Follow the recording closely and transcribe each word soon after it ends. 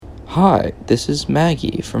Hi, this is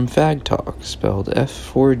Maggie from Fag Talk, spelled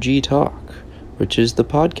F4G Talk, which is the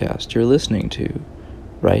podcast you're listening to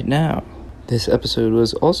right now. This episode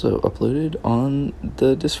was also uploaded on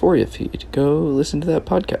the Dysphoria feed. Go listen to that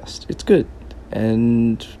podcast. It's good.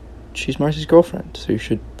 And she's Marcy's girlfriend, so you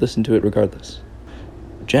should listen to it regardless.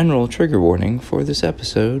 General trigger warning for this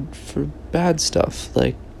episode for bad stuff,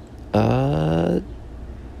 like,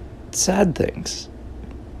 sad things.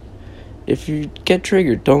 If you get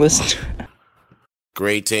triggered, don't listen to it.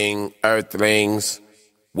 Greeting, Earthlings.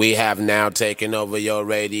 We have now taken over your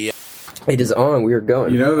radio. It is on. We are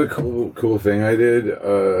going. You know the cool thing I did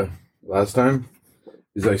last time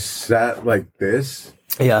is I sat like this.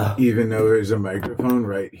 Yeah. Even though there's a microphone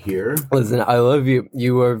right here. Listen, I love you.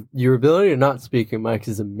 Your ability to not speak in mics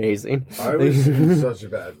is amazing. I was in such a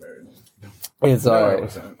bad mood. It's No, I alright.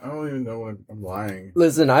 wasn't. I don't even know when I'm lying.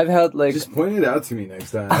 Listen, I've had like Just point it out to me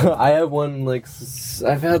next time.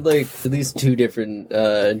 I've had like at least two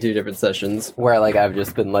different sessions where like I've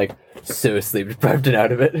just been like so sleep deprived and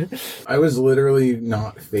out of it. I was literally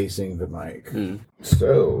not facing the mic.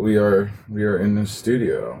 So we are in the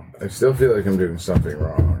studio. I still feel like I'm doing something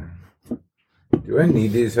wrong. Do I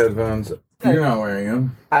need these headphones? You're not wearing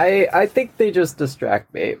them. I think they just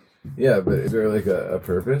distract me. Yeah, but is there like a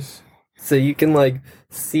purpose? So you can like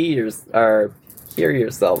see or hear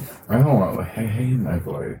yourself. I don't want. I hate my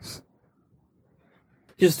voice.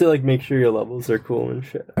 Just to like make sure your levels are cool and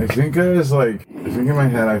shit. I think in my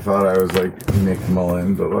head I thought I was like Nick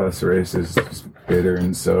Mullen, but less racist, just bitter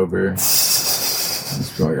and sober.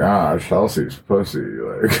 Just like, Chelsea's pussy,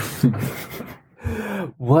 like.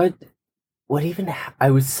 What even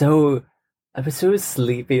I was so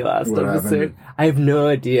sleepy last What episode. happened? I have no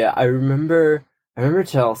idea. I remember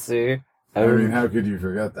Chelsea. I mean, how could you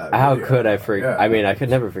forget that? How video? could I forget? Yeah. I mean, I could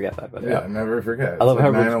never forget that. But Yeah, never forget. I love it's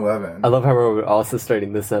how like we're- 9/11. I love how we're also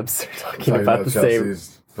starting this episode talking about the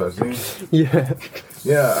Chelsea's pussy. same. Yeah.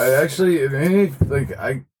 Yeah,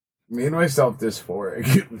 I made myself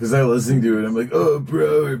dysphoric because I listened to it. I'm like, oh,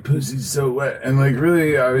 bro, her pussy's so wet. And like,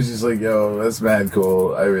 really, I was just like, yo, that's mad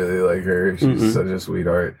cool. I really like her. She's such a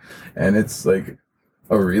sweetheart. And it's like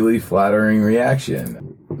a really flattering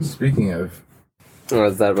reaction. Speaking of, Oh,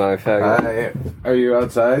 is that my favorite? are you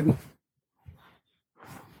outside?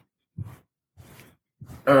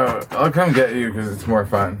 I'll come get you because it's more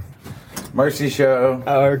fun. Marcy Show.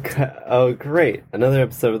 Oh, great! Another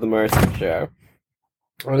episode of the Marcy Show.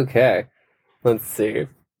 Okay, let's see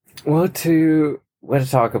what to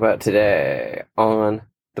talk about today on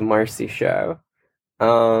the Marcy Show.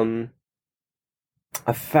 I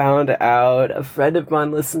found out a friend of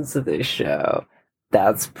mine listens to this show.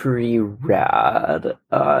 That's pretty rad.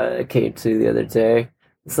 Came to the other day.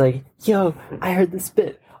 It's like, yo, I heard this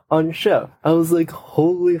bit on the show. I was like,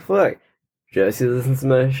 holy fuck. Josie listens to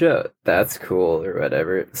my show. That's cool, or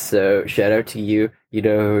whatever. So, shout out to you. You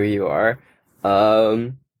know who you are.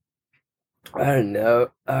 I don't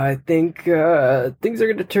know. I think, things are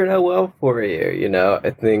gonna turn out well for you, you know?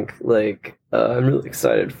 I think, like, I'm really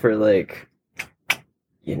excited for, like,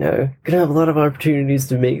 you know, gonna have a lot of opportunities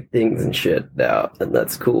to make things and shit now, and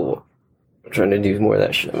that's cool. I'm trying to do more of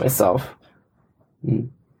that shit myself.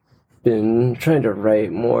 Been trying to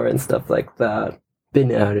write more and stuff like that.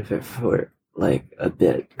 Been out of it for, like, a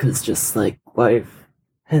bit, because just, like, life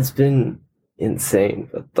has been insane,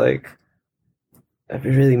 but, like, I've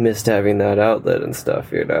really missed having that outlet and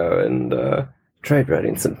stuff, you know, and, tried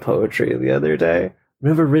writing some poetry the other day. I've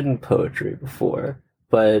never written poetry before,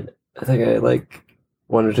 but I think I, like,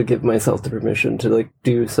 wanted to give myself the permission to, like,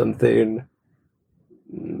 do something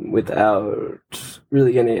without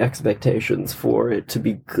really any expectations for it to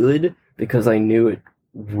be good, because I knew it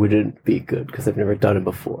wouldn't be good, because I've never done it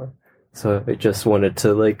before. So I just wanted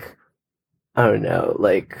to, like, I don't know,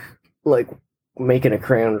 like making a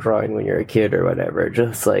crayon drawing when you're a kid or whatever,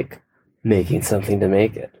 just, like, making something to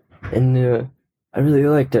make it. And I really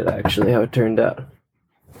liked it, actually, how it turned out.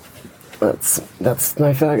 That's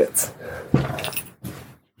my faggots.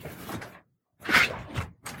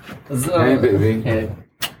 So, Hey, baby. Hey.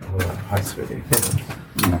 Oh, hi, sweetie.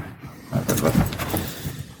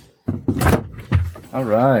 All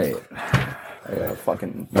right. I got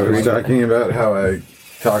fucking. I was talking about how I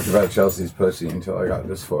talked about Chelsea's pussy until I got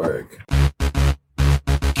dysphoric.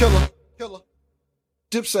 Killer,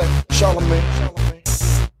 Dipset, Charlemagne,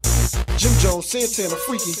 Jim Jones, Santana,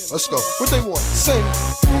 Freaky. Let's go. What they want? Sing.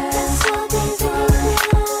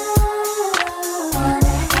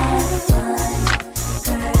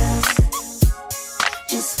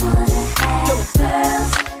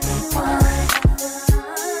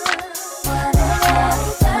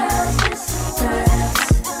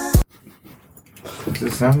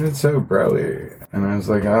 Just sounded so bro-y. And I was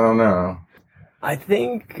like, I don't know. I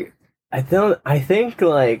think the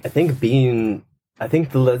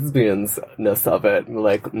lesbianness of it,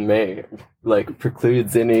 like, may, like,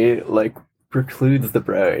 precludes the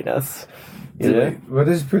broiness. You know? Wait, what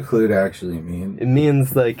does preclude actually mean? It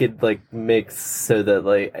means, like, it, like, makes so that,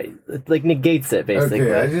 like, it, like, negates it, basically.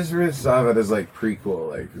 Okay, I just really saw that as, like,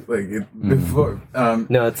 prequel, like it, before,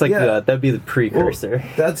 No, it's like, yeah. that'd be the precursor.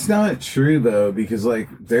 Well, that's not true, though, because, like,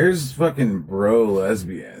 there's fucking bro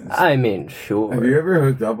lesbians. I mean, sure. Have you ever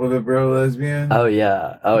hooked up with a bro lesbian? Oh,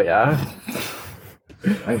 yeah.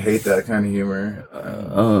 I hate that kind of humor.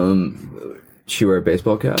 She wear a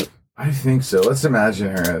baseball cap? I think so. Let's imagine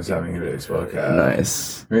her as having a baseball cap.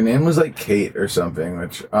 Nice. Her name was like Kate or something,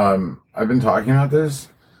 which I've been talking about this.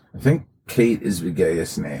 I think Kate is the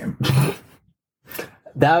gayest name.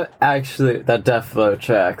 That definitely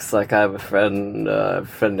tracks. Like, I have a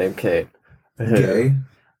friend named Kate. Gay?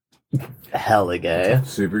 Hella gay.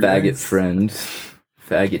 Super gay? Faggot friend.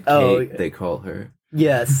 Faggot Kate, they call her.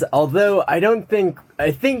 Yes, although I don't think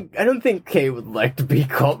Kate would like to be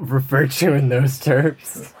referred to in those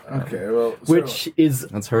terms. Okay, well, so Which is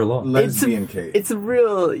That's her law. lesbian Kate. It's a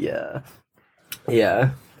real yeah.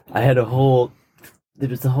 There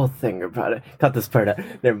was a whole thing about it. Cut this part out.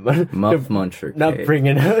 Never mind. Muff Muncher Not Kate.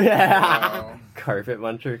 bringing it. Oh. Carpet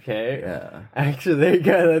Muncher Kate. Yeah. Actually, there you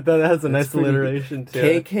go. That has a nice pretty alliteration too.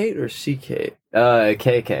 K Kate or C Kate?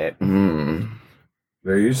 K Kate.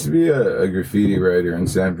 There used to be a graffiti writer in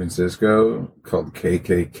San Francisco called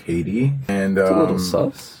KK Katie, and It's a little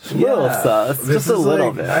sus. Little sus, this just a is little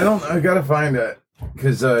like- bit. I gotta find it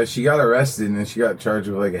because she got arrested and she got charged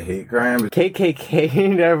with like a hate crime.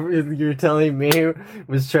 KKK, you're telling me,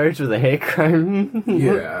 was charged with a hate crime?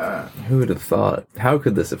 Yeah, Who would have thought? How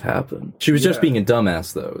could this have happened? She was just Yeah. being a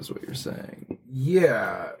dumbass, though, is what you're saying.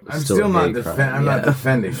 yeah. I'm Still still a not hate crime, I'm not yeah.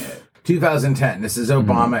 defending it. 2010. This is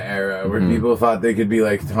Obama era where people thought they could be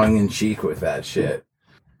like tongue in cheek with that shit.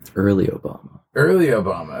 Early Obama. Early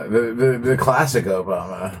Obama, the classic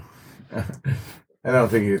Obama. I don't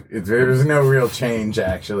think there's no real change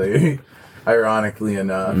actually. Ironically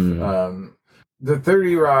enough, the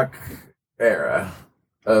 30 Rock era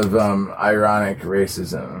of ironic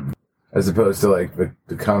racism, as opposed to like the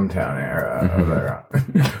Cumtown era of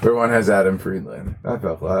ironic, where one has Adam Friedland. I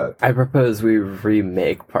felt that. I propose we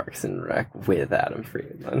remake Parks and Rec with Adam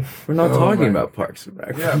Friedland. We're not Oh talking my- about Parks and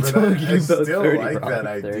Rec. Yeah, We're but talking I about still 30 like Rock.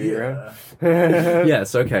 that 30 idea.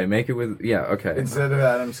 Yes, okay, make it with... Yeah, okay. Instead of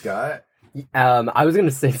Adam Scott. I was gonna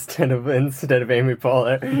say instead of Amy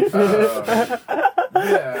Poehler.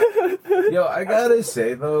 Yeah. Yo, I gotta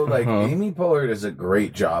say though, like Amy Poehler does a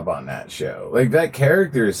great job on that show. Like that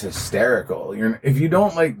character is hysterical. If you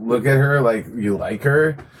don't like look at her like you like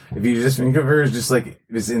her, if you just think of her as just like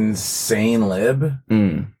this insane lib,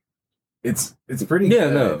 it's pretty Yeah,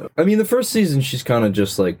 good. no. I mean, the first season, she's kind of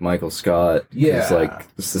just like Michael Scott. Yeah. It's like,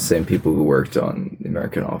 it's the same people who worked on The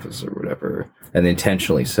American Office or whatever, and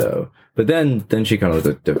intentionally so. But then she kind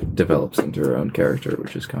of develops into her own character,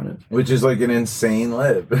 which is kind of... Which is like an insane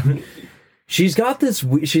lib. She's got this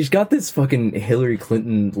fucking Hillary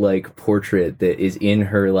Clinton like portrait that is in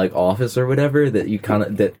her like office or whatever that you kind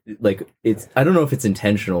of it's I don't know if it's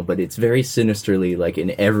intentional, but it's very sinisterly like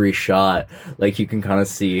in every shot like you can kind of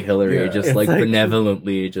see Hillary just It's like like-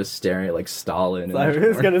 benevolently just staring at like Stalin. I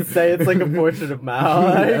was gonna say it's like a portrait of Mao.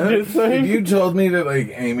 Like, just like- If you told me that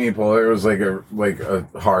like Amy Poehler was like a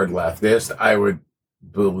hard leftist, I would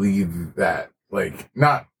believe that. Like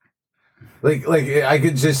not like I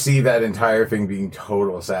could just see that entire thing being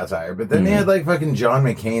total satire. But then they had like fucking John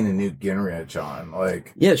McCain and Newt Gingrich on.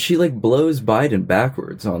 Like Yeah, she like blows Biden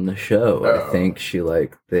backwards on the show. Oh. I think she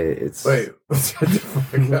like it's wait, shut the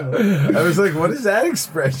fuck up. I was like, what does that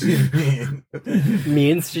expression mean?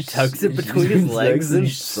 means she tucks it between his legs and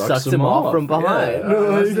sucks him off from behind. I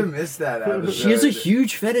must have missed that episode. She has a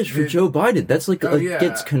huge fetish for Joe Biden. That's like, Oh, yeah.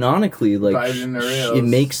 gets canonically like Biden the rails.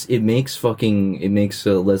 it makes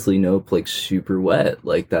Leslie Knope like super wet.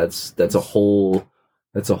 Like that's a whole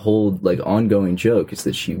like ongoing joke is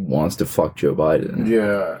that she wants to fuck Joe Biden.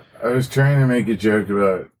 Yeah, I was trying to make a joke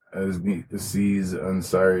about Aziz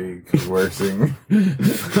Ansari coercing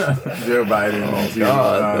Joe Biden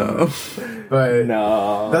into, but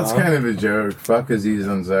No. that's kind of a joke. Fuck Aziz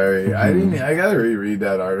Ansari. I gotta reread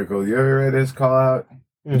that article. You ever read his call out?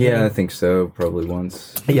 Yeah, I think so. Probably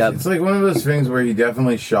once. Yeah. It's like one of those things where he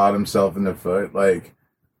definitely shot himself in the foot, like,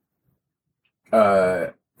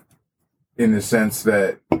 in the sense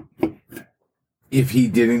that if he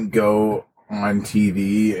didn't go on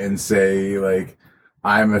TV and say, like,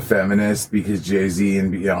 I'm a feminist because Jay-Z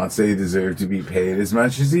and Beyonce deserve to be paid as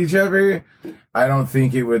much as each other, I don't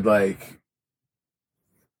think it would, like,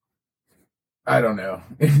 I don't know.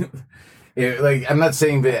 I'm not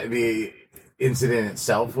saying that the incident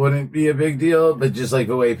itself wouldn't be a big deal, but just like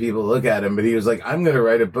the way people look at him. But he was like, I'm going to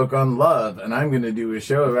write a book on love and I'm going to do a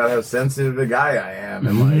show about how sensitive a guy I am.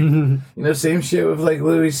 And like, same shit with like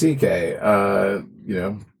Louis C.K.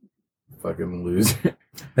 Fucking loser.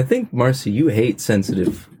 I think, Marcy, you hate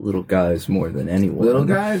sensitive little guys more than anyone. Little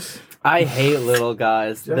guys? I hate little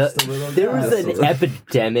guys. Just a little there guy. was an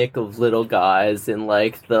epidemic of little guys in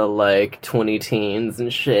like the 20 teens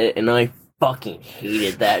and shit, and I fucking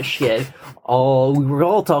hated that shit. We were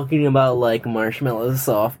all talking about like marshmallow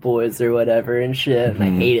soft boys or whatever and shit, and I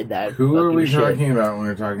hated that. Who are we shit. talking about when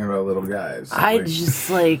we're talking about little guys? I just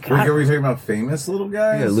like. Are we talking about famous little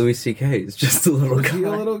guys? Yeah, Louis C.K. is just a little Was guy. he a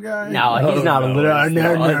little guy? No, he's not a little.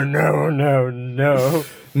 No.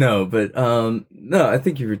 No, but no, I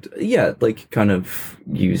think you were, like kind of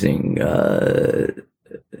using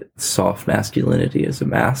soft masculinity as a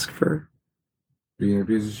mask for being a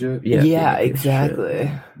piece of shit? Yeah, Yeah, being a piece of exactly.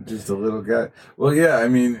 shit. Just a little guy. Well, yeah, I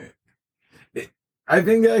mean, I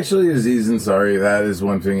think actually Aziz Ansari, that is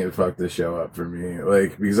one thing that fucked the show up for me.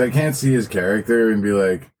 Like, because I can't see his character and be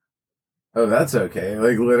like, oh, that's okay.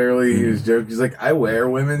 Like, literally, he was joking. He's like, I wear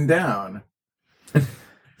women down.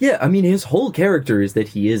 Yeah, I mean, his whole character is that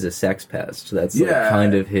he is a sex pest. That's like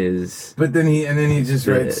kind of his. But then he just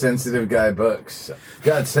bit. writes sensitive guy books.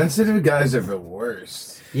 God, sensitive guys are the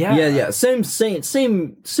worst. Yeah. Same,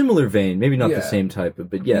 similar vein. Maybe not the same type of,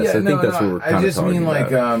 but yes, I think that's what we're kind of talking about. I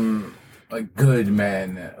just mean like good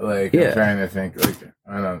men. Like, I'm trying to think, like,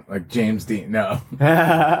 I don't know, like James Dean. No.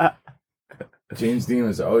 James Dean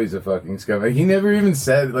was always a fucking scumbag. He never even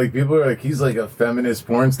said, like, people are like, he's like a feminist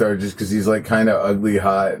porn star just because he's like kind of ugly,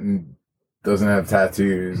 hot, and doesn't have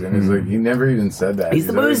tattoos. And he's like, he never even said that. He's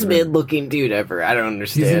the most mid-looking dude ever. I don't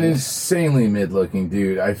understand. He's an insanely mid-looking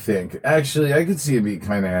dude, I think. Actually, I could see him being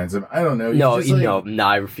kind of handsome. I don't know.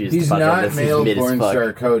 I refuse he's to fuck on not this. male He's mid porn as fuck.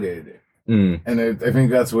 star coded. And I think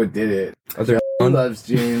that's what did it. He loves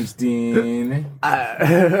James Dean.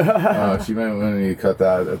 Oh, she might want me to cut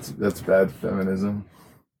that. That's bad feminism.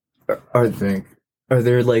 I think. Are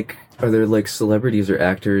there like celebrities or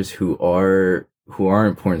actors who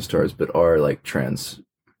aren't porn stars but are like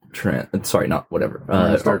sorry, not whatever.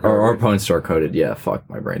 Are porn star coded? Yeah, fuck,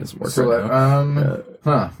 my brain doesn't work. So right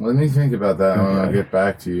now. let me think about that and I'll get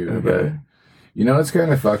back to you. Okay. You know what's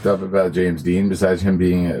kind of fucked up about James Dean, besides him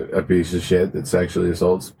being a piece of shit that sexually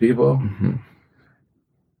assaults people? Mm-hmm.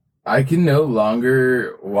 I can no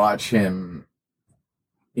longer watch him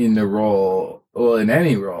in the role, well, in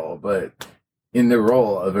any role, but in the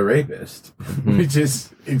role of a rapist, which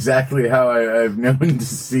is exactly how I've known to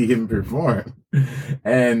see him perform.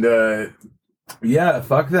 And,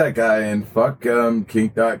 fuck that guy, and fuck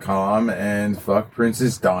kink.com, and fuck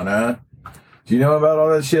Princess Donna. Do you know about all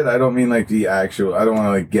that shit? I don't mean like the actual, I don't want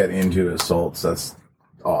to like get into assaults, that's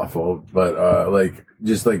awful, but like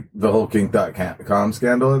just like the whole kink.com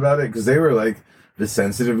scandal about it, because they were like the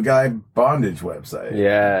sensitive guy bondage website.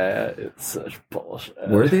 Yeah, it's such bullshit.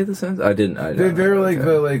 Were they the sense? I didn't. They were like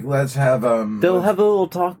the like let's have They'll have a little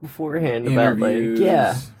talk beforehand about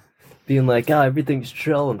like being like, oh, everything's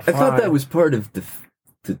chill and fine. I thought that was part of the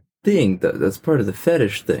thing. That's part of the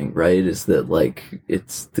fetish thing, right? Is that like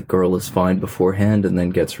it's the girl is fine beforehand and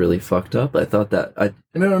then gets really fucked up. I thought that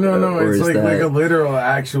No. It's like a literal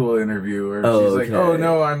actual interview where she's like, oh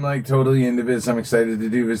no, I'm like totally into this. I'm excited to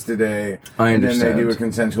do this today. I understand. And then they do a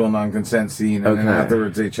consensual non-consent scene, and then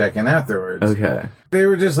afterwards they check in afterwards. Okay. They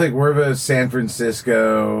were just like, we're the San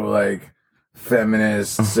Francisco like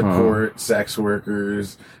feminist support sex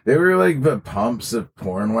workers. They were like the pumps of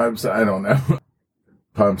porn websites. I don't know.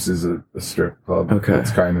 Pumps is a strip club. Okay.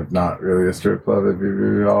 It's kind of not really a strip club if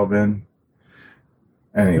you've all been.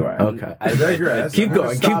 Anyway. Okay. I digress. Keep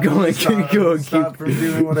going. Stop from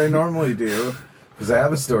doing what I normally do, because I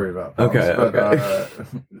have a story about pumps. Okay.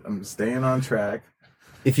 I'm staying on track.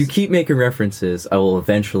 If you keep making references, I will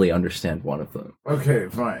eventually understand one of them. Okay,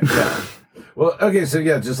 fine. Yeah. Well, okay, so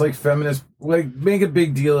yeah, just like feminists, like make a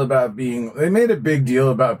big deal about being. They made a big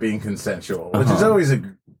deal about being consensual, which is always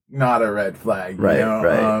not a red flag, you know?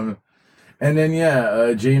 Right. And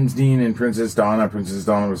then James Dean and Princess Donna. Princess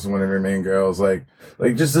Donna was one of her main girls. Like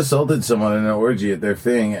just assaulted someone in an orgy at their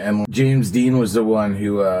thing, and James Dean was the one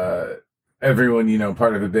who everyone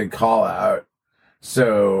part of a big call out.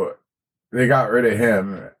 So they got rid of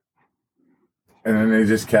him, and then they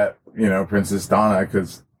just kept Princess Donna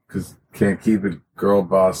because can't keep a girl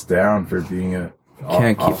boss down for being a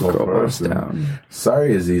Can't keep awful a girl boss person. down.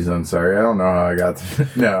 Sorry, Aziz Ansari. I don't know how I got to...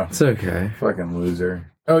 No. It's okay. Fucking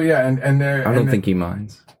loser. Oh, yeah, and there... I don't think he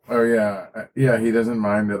minds. Oh, yeah. Yeah, he doesn't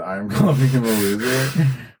mind that I'm calling him a loser.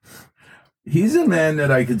 He's a man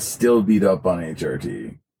that I could still beat up on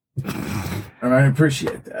HRT. And I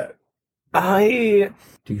appreciate that.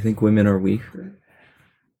 Do you think women are weak?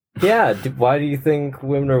 Yeah, why do you think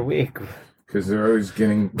women are weak? Because they're always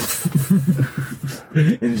getting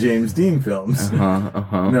in James Dean films. No,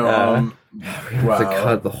 wow. We have to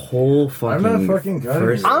cut the whole fucking, I'm not fucking cutting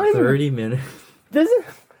first it. 30 minutes. This is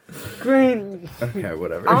great. Okay,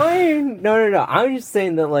 whatever. No. I'm just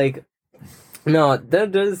saying that, like, no,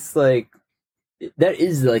 that does, like, that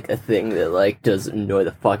is, like, a thing that, like, does annoy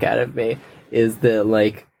the fuck out of me. Is that,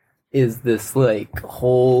 like, is this, like,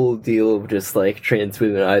 whole deal of just, like, trans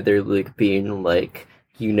women either, like, being, like,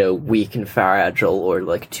 you know, weak and fragile or,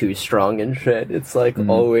 like, too strong and shit. It's, like,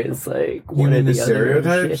 always, like, You one mean or the the other and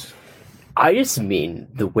stereotypes? shit. I just mean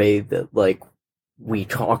the way that, like, we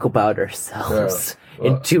talk about ourselves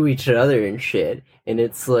and to each other and shit. And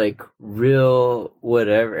it's, like, real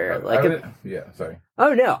whatever. Like, yeah, sorry.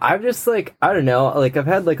 oh no, I'm just like, I don't know, like I've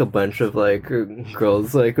had like a bunch of like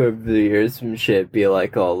girls like over the years and shit be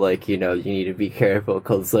like, oh, like, you know, you need to be careful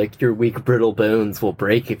because like your weak brittle bones will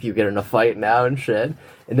break if you get in a fight now and shit.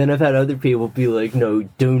 And then I've had other people be like, no,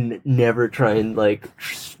 don't never try and like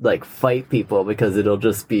fight people because it'll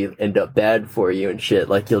just end up bad for you and shit.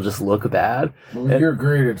 Like you'll just look bad. Well, you're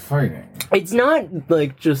great at fighting. It's not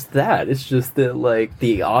like just that. It's just that like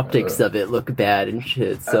the optics of it look bad and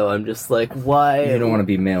shit. So I'm just like, why? You don't want to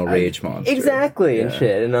be male rage monster. Exactly and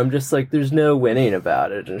shit. And I'm just like, there's no winning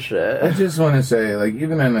about it and I shit. just want to say, like,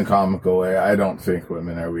 even in a comical way, I don't think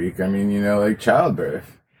women are weak. I mean, you know, like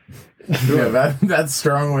childbirth. Yeah, that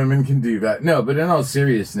strong women can do that. No, but in all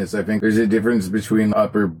seriousness, I think there's a difference between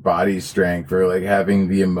upper body strength or like having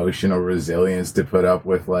the emotional resilience to put up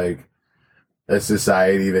with like a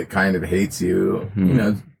society that kind of hates you. You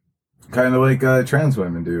know, kind of like trans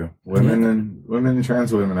women do. Women and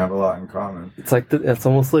trans women have a lot in common. It's like it's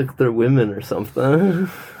almost like they're women or something.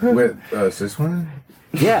 With cis women.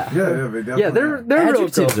 Yeah. They definitely they're real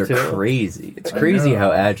Adjectives are too. crazy. It's crazy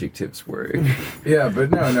how adjectives work. Yeah,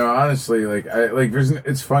 but no, honestly,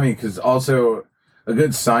 it's funny because also a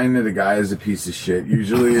good sign that a guy is a piece of shit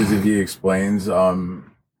usually is if he explains that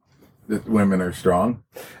women are strong.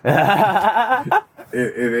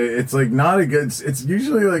 It's like not a good. It's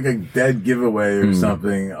usually like a dead giveaway or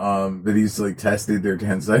something that he's like tested their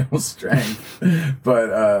tensile strength.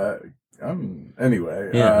 But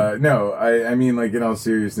anyway, no, I mean, like, in all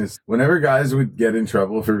seriousness, whenever guys would get in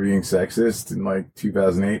trouble for being sexist in like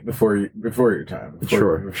 2008, before your time,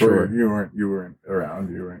 before you weren't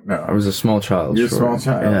around, I was a small child. You're a small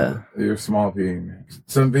child. Yeah. You're a small being.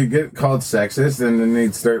 So they get called sexist, and then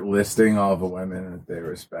they'd start listing all the women that they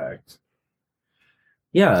respect.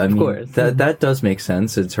 Yeah, I mean, course. that does make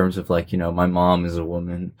sense in terms of, like, you know, my mom is a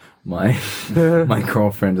woman, my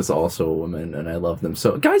girlfriend is also a woman, and I love them.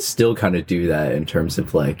 So guys still kind of do that in terms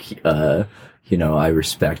of, like, you know, I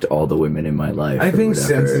respect all the women in my life. I think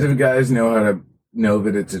whatever. sensitive guys know how to know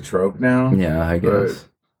that it's a trope now. Yeah, I guess.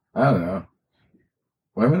 But, I don't know.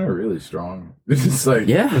 Women are really strong. It's just like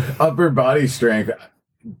Yeah. upper body strength.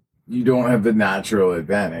 You don't have the natural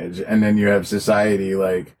advantage, and then you have society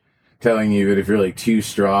like telling you that if you're like too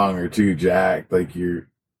strong or too jacked, like you're,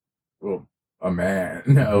 well, a man.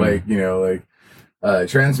 No, like, you know, like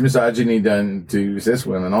trans misogyny done to cis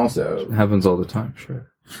women also. It happens all the time,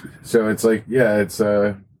 sure. So it's like, yeah, it's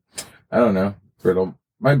I don't know, brittle.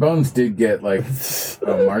 My bones did get like,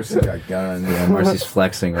 oh, Marcy got guns. Yeah, Marcy's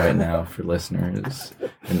flexing right now for listeners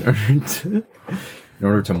in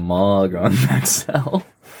order to mog on Maxell.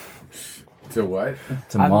 To what?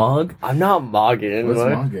 To mog? I'm not mogging. What's What?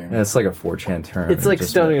 mogging? Yeah, it's like a 4chan term. It's like Just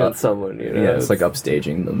stoning on up- someone, you know? Yeah, it's like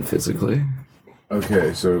upstaging them physically.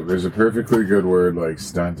 Okay, so there's a perfectly good word like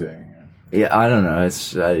stunting. Yeah, I don't know.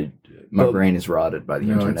 It's my But- brain is rotted by the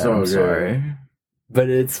No, internet. it's all I'm good. sorry. But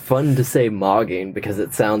it's fun to say mogging because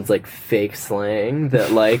it sounds like fake slang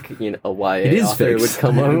that, like, you know, a YA It is author fake would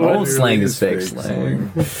come slang. up with. All slang It is fake fake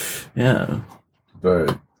slang. Yeah.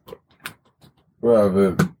 But,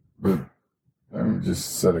 well, but I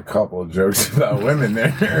just said a couple of jokes about women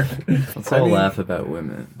there. Let's all laugh about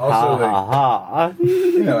women. Also, Ha like, ha ha.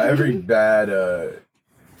 you know, every bad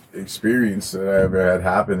experience that I ever had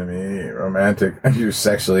happen to me, romantic,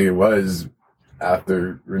 sexually, was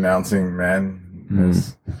after renouncing men.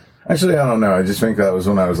 Actually, I don't know. I just think that was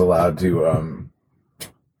when I was allowed to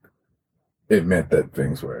admit that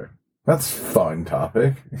things were. That's a fun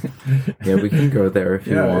topic. Yeah, we can go there if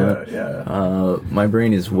you want. Yeah. My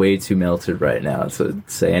brain is way too melted right now to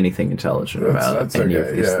say anything intelligent about any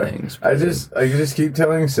of these things. I just keep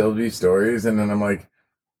telling Sylvie stories, and then I'm like,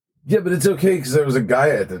 yeah, but it's okay because I was a guy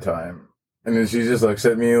at the time. And then she just looks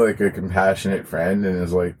at me like a compassionate friend and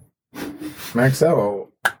is like, Maxell,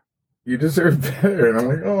 you deserve better. And I'm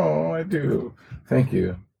like, oh, I do. Thank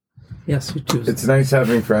you. Yes, you do. It's nice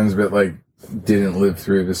having friends, but like didn't live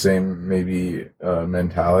through the same maybe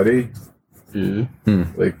mentality.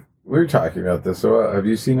 Like we were talking about this. So have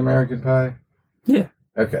you seen American Pie? Yeah.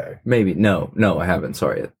 Okay. Maybe. No, I haven't.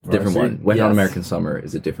 Sorry. Different one. Wet Hot American Summer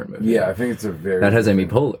is a different movie. Yeah, I think it's a very... That has Amy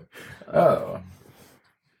Poehler. Oh.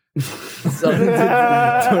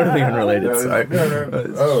 Totally unrelated. Sorry.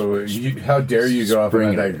 No. How dare you go off on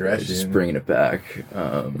a digression? Just bringing it back.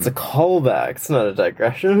 It's a callback. It's not a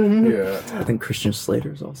digression. Yeah. I think Christian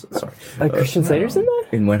Slater is also... Sorry. Christian Slater's in that?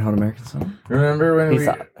 In Wet Hot American Summer. Remember when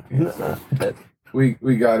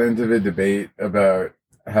we got into the debate about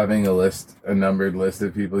having a numbered list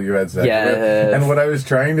of people you had sex with? And what I was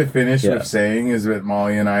trying to finish with saying is that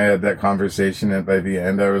Molly and I had that conversation, and by the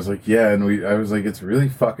end I was like, I was like, it's really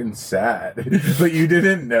fucking sad. But you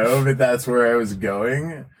didn't know that that's where I was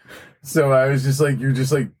going. So I was just like, you're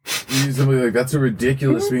just like, reasonably like, that's a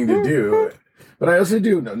ridiculous thing to do. But I also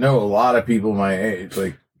do know a lot of people my age,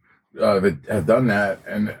 like, that have done that.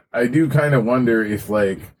 And I do kind of wonder if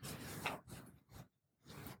like,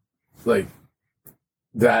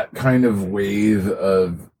 that kind of wave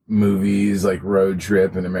of movies like Road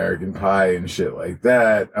Trip and American Pie and shit like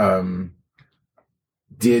that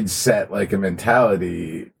did set like a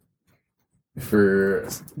mentality for...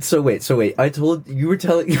 So wait. You were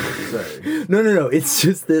telling... Sorry. No. It's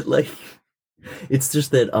just that like... It's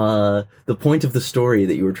just that the point of the story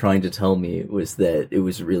that you were trying to tell me was that it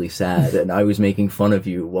was really sad, and I was making fun of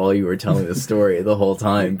you while you were telling the story the whole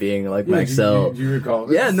time, being like, Maxell. Do you recall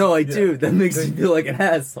this? Yeah, no, I do. That makes me feel like an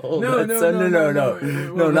asshole. No.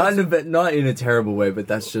 Not in a terrible way, but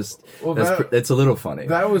that's just it's a little funny.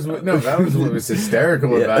 That was what was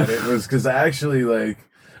hysterical about it, was because I actually like,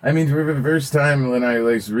 I mean, for the first time when I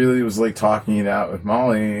like really was like talking it out with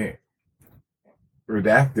Molly.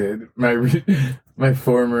 Redacted, my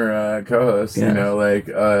former co-host, you know, like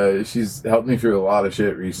she's helped me through a lot of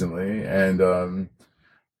shit recently, and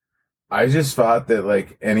I just thought that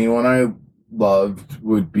like anyone I loved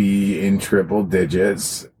would be in triple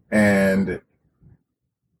digits, and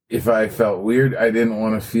if I felt weird, I didn't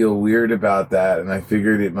want to feel weird about that, and I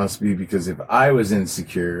figured it must be because if I was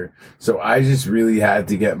insecure, so I just really had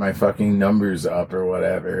to get my fucking numbers up or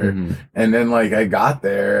whatever, and then like I got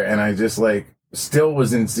there, and I just like still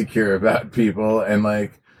was insecure about people, and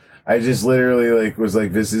like I just literally like was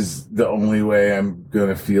like, this is the only way I'm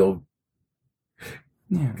gonna feel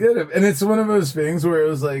good. And it's one of those things where it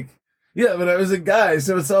was like, yeah, but I was a guy,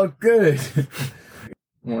 so it's all good.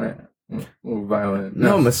 Violent.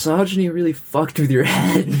 No, misogyny really fucked with your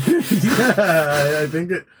head. Yeah, I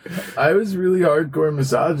think I was really hardcore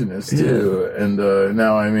misogynist too, and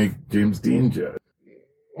now I make James Dean jokes.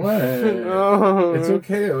 What? No. It's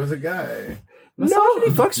okay. I was a guy. Misogyny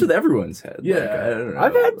fucks with everyone's head. Yeah. Like, I don't know.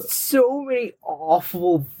 I've had so many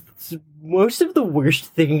awful... Most of the worst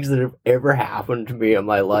things that have ever happened to me in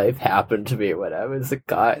my life happened to me when I was a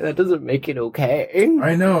guy. That doesn't make it okay.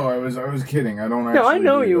 I know. I was kidding. I don't actually... No, I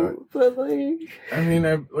know do you, but like... I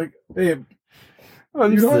mean, babe,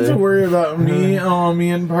 I'm you don't have to sick. worry about me.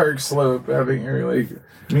 Me and Park Slope having, or like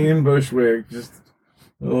me and Bushwick. Just,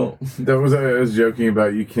 well, that was I was joking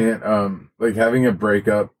about. You can't like having a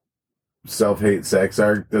breakup, self-hate sex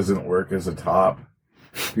arc doesn't work as a top,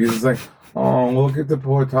 because it's like, oh, look at the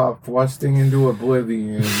poor top thrusting into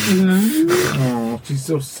oblivion. Oh, she's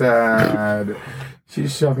so sad.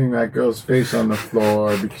 She's shoving that girl's face on the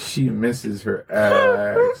floor because she misses her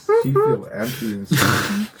ex. She feels empty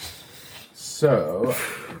inside. So,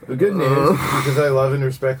 the good news, because I love and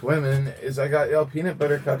respect women, is I got y'all peanut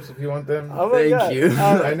butter cups if you want them. Oh my God. Thank you.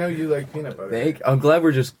 I know you like peanut butter. I'm glad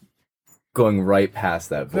we're just going right past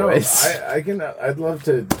that voice. No, I can. I'd love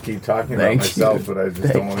to keep talking about myself, but I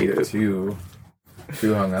just don't want to get too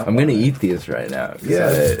hung up. I'm gonna eat these right now.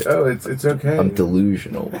 Yeah. It's okay. I'm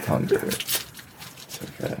delusional with hunger. It's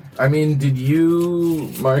okay. I mean, did you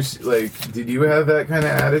have that kind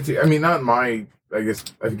of attitude? I mean, not my. I guess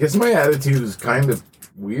my attitude was kind of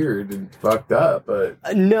weird and fucked up, but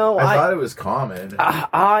No, I thought it was common.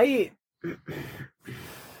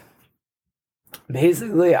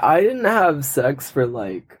 Basically, I didn't have sex for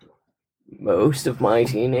like most of my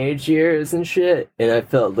teenage years and shit, and I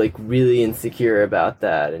felt like really insecure about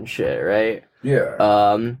that and shit, right? Yeah.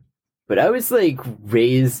 but I was, like,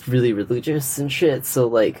 raised really religious and shit, so,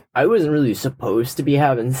 like, I wasn't really supposed to be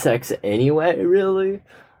having sex anyway, really.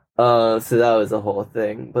 So that was the whole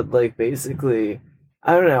thing. But, like, basically,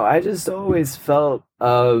 I don't know, I just always felt,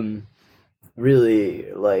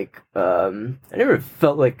 really, like, I never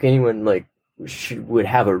felt like anyone, like, would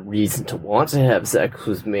have a reason to want to have sex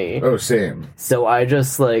with me. Oh, same. So I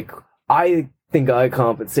just, like, I think I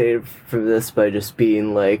compensated for this by just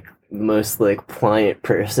being, like, the most, like, pliant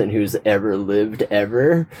person who's ever lived,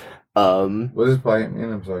 ever. What does pliant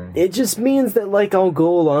mean? I'm sorry. It just means that, like, I'll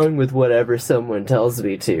go along with whatever someone tells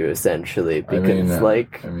me to, essentially, because,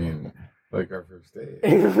 like our first date.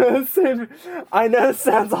 I know it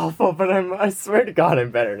sounds awful, but I swear to God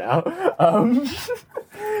I'm better now.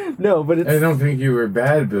 No, but it's... I don't think you were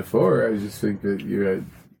bad before, I just think that you had...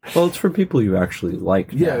 Well, it's for people you actually like.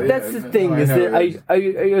 Yeah, that's the thing, is that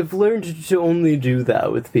I've learned to only do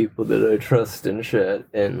that with people that I trust and shit,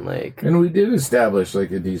 and, like... And we did establish, like,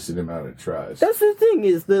 a decent amount of trust. That's the thing,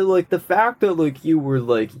 is that, like, the fact that, like, you were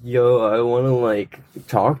like, yo, I want to, like,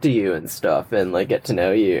 talk to you and stuff, and, like, get to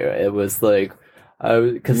know you, it was, like...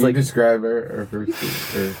 Because, Can you like... describe our first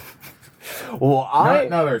date? Or... Well,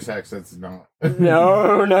 Not our sex, that's not...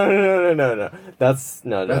 No. That's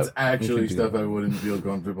actually stuff I wouldn't feel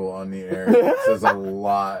comfortable on the air. It says a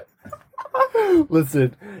lot.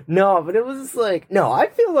 Listen, no, but it was like, no, I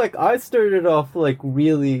feel like I started off, like,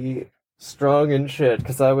 really strong and shit,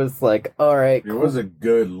 because I was like, alright, It was a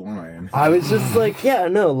good line. I was just like, yeah,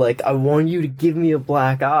 no, like, I want you to give me a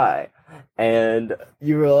black eye. And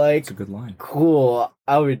you were like, It's a good line. Cool,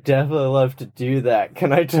 I would definitely love to do that.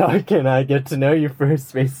 Can I talk? Can I get to know you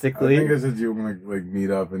first, basically? I think I said you want to, like, meet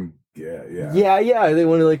up and... Yeah. Yeah, they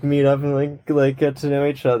want to, like, meet up and, like get to know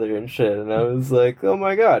each other and shit. And I was like, oh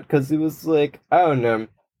my god, because it was, like, I don't know.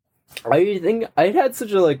 I think I'd had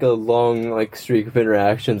such a, like, a long, like, streak of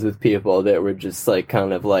interactions with people that were just, like,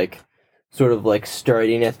 kind of, like, sort of, like,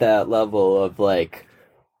 starting at that level of, like,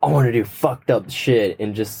 I want to do fucked up shit,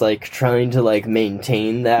 and just, like, trying to, like,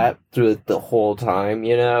 maintain that through the whole time,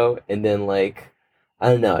 you know? And then, like, I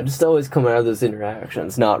don't know, I just always come out of those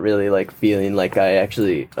interactions not really, like, feeling like I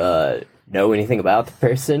actually, know anything about the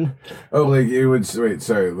person. Oh, like, it would... Wait,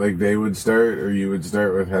 sorry. Like, they would start, or you would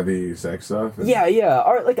start with heavy sex stuff? Yeah.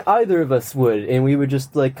 Or, like, either of us would, and we would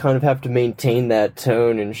just, like, kind of have to maintain that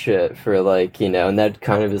tone and shit for, like, you know, and that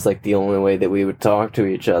kind of is, like, the only way that we would talk to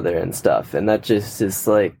each other and stuff, and that just is,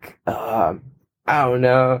 like, I don't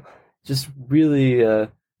know, just really,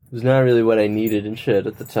 was not really what I needed and shit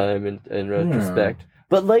at the time, in retrospect.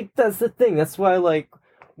 But, like, that's the thing, that's why, like,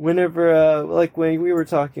 whenever, like, when we were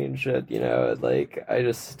talking and shit, you know, like, I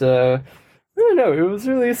just, I don't know, it was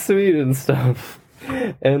really sweet and stuff.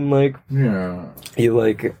 And, like, Yeah. you,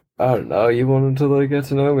 like, I don't know, you wanted to, like, get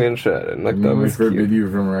to know me and shit, and, like, that was forbid cute. you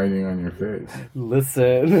from writing on your face.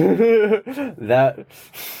 Listen, that...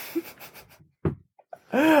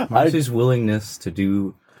 Marcy's willingness to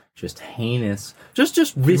do just heinous, just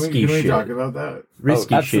risky Can we shit. talk about that?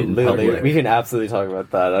 Risky shit in absolutely. public. We can absolutely talk about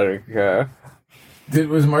that, I don't care.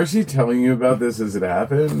 Was Marcy telling you about this as it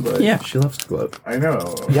happened? Like, Yeah, she loves to gloat. I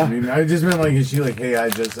know. Yeah. I mean, I just meant, like, is she like, hey,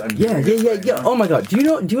 I'm Yeah. doing it right now? Oh my god, do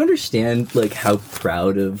you understand, like, how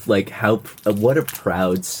proud of, like, what a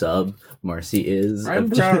proud sub Marcy is? I'm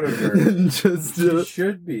proud of her. Just, She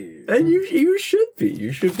should be. and you should be.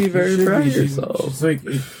 You should be very She should proud be. of yourself. She's like,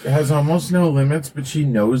 it has almost no limits, but she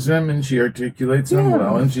knows them and she articulates them Yeah.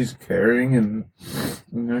 well, and she's caring, and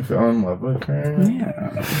I fell in love with her.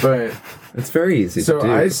 Yeah. But It's very easy so to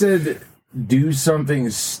do. I said, do something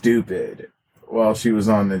stupid while she was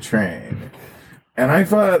on the train, and I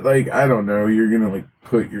thought, like, I don't know, you're gonna, like,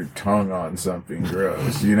 put your tongue on something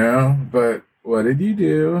gross, you know? But what did you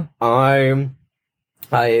do? I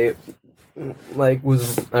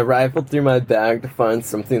rifled through my bag to find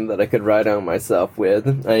something that I could write on myself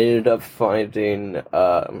with. I ended up finding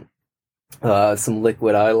some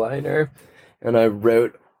liquid eyeliner, and I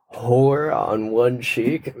wrote whore on one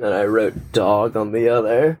cheek, and I wrote dog on the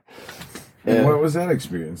other. And what was that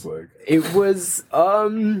experience like? It was,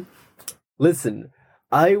 listen,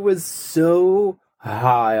 I was so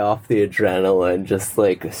high off the adrenaline, just,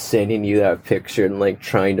 like, sending you that picture and, like,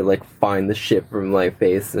 trying to, like, find the shit from my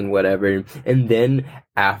face and whatever. And then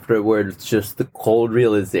afterwards, just the cold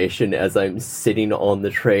realization as I'm sitting on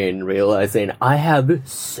the train, realizing I have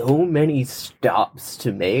so many stops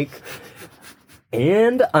to make,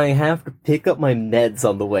 and I have to pick up my meds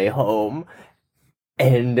on the way home,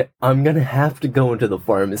 and I'm gonna have to go into the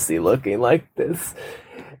pharmacy looking like this.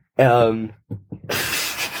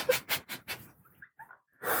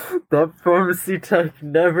 that pharmacy tech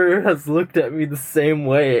never has looked at me the same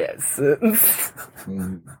way since.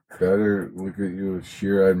 Better look at you with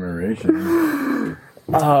sheer admiration.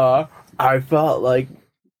 I felt like,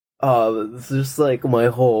 it's just like my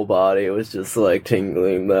whole body was just like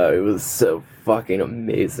tingling though. It was so fucking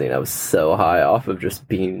amazing. I was so high off of just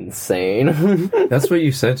being insane. That's what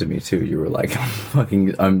you said to me too. You were like,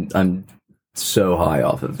 I'm so high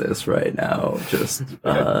off of this right now. Just,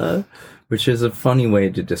 which is a funny way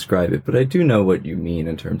to describe it, but I do know what you mean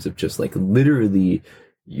in terms of just like literally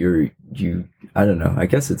I don't know, I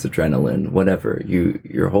guess it's adrenaline, whatever.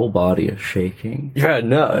 Your whole body is shaking. Yeah,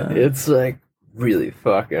 no, it's like really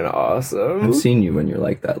fucking awesome. I've seen you when you're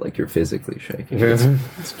like that, like you're physically shaking.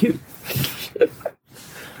 It's cute.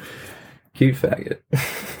 Cute faggot.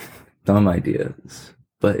 Dumb ideas,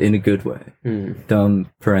 but in a good way. Dumb,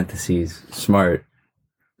 parentheses, smart,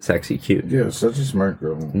 sexy, cute. Yeah, such a smart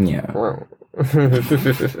girl. Yeah.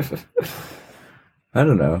 I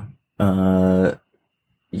don't know.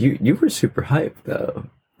 You were super hyped though,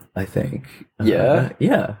 I think. Yeah?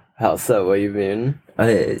 Yeah. How so? What you mean?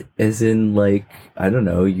 As in, like, I don't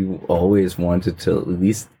know, you always wanted to at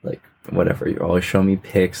least, like, whatever, you always show me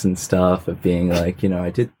pics and stuff of being like, you know, I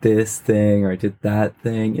did this thing or I did that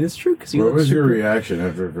thing. And it's true because you What was your reaction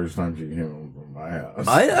after the first time she came home from my house?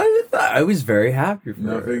 I was very happy for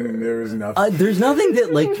Nothing, there was nothing. There's nothing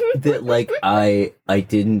that I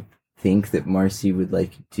didn't think that Marcy would like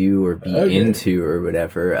do or be into or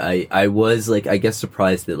whatever. I was like, I guess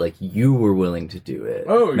surprised that like you were willing to do it.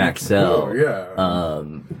 Oh, Maxell. Yeah.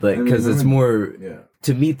 But because it's more yeah.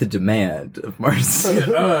 to meet the demand of Marcy.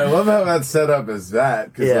 I love how that's set up as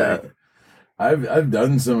that. Cause Yeah. like, I've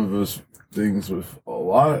done some of those things with a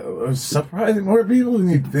lot of surprising more people than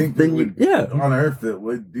you'd think on Earth that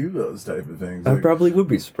would do those type of things. I Like, probably would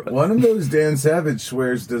be surprised. one of those Dan Savage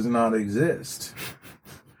swears does not exist.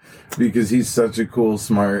 Because he's such a cool,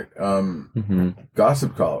 smart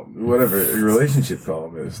gossip column, whatever, relationship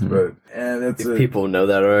columnist. But If people know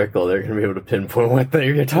that article, they're gonna be able to pinpoint what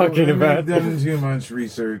thing you're talking about. I've done too much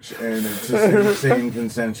research, and it's just an insane,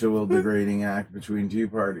 consensual, degrading act between two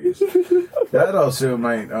parties. That also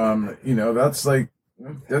might,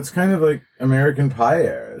 that's kind of like American Pie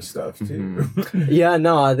era stuff too. Yeah,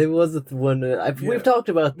 no, there was one. We've talked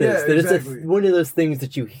about this. Yeah, that exactly. it's one of those things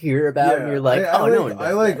that you hear about, and you're like,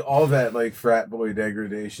 I like all that like frat boy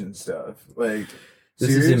degradation stuff. Like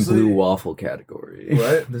This is in blue waffle category.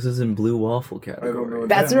 What? This is in blue waffle category. I don't know what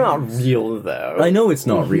That's that not means. real though. I know it's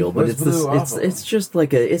not real, but What's it's this. blue waffle? It's just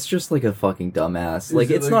like a fucking dumbass. Is Like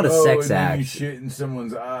it it's not a sex and then act. You shit in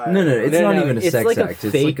someone's eye. No, it's not even a it's sex like act. A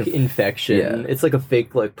It's fake like a infection. Yeah. It's like a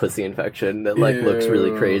fake like pussy infection that like looks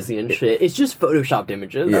really crazy and shit. It's just photoshopped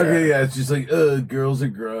images. Yeah. Okay, yeah, it's just like, girls are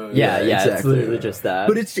gross. Yeah, it's exactly. literally just that.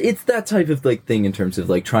 But it's that type of like thing in terms of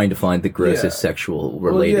like trying to find the grossest sexual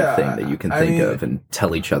related thing that you can think of and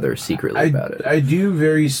tell each other secretly about it. I do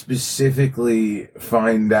very specifically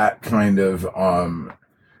find that kind of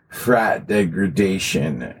frat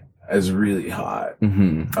degradation as really hot.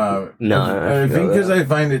 Mm-hmm. I think because I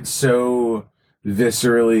find it so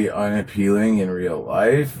viscerally unappealing in real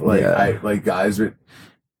life. Like I like guys, but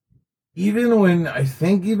even when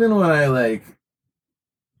I like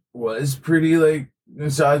was pretty like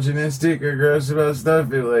misogynistic or gross about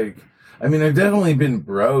stuff, it like I mean I've definitely been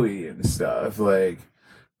bro-y and stuff like,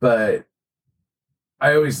 but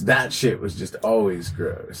that shit was just always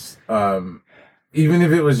gross. Even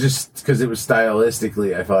if it was just because it was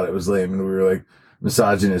stylistically, I thought it was lame and we were like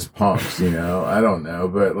misogynist punks, you know? I don't know,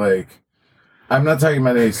 but like, I'm not talking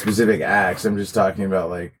about any specific acts. I'm just talking about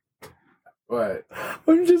like, what?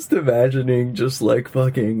 I'm just imagining just like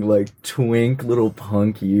fucking like twink little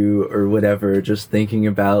punk you or whatever, just thinking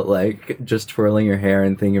about like just twirling your hair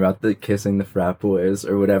and thinking about the kissing the frat boys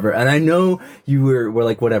or whatever. And I know you were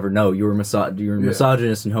like whatever. No, you were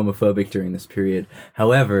misogynist and homophobic during this period.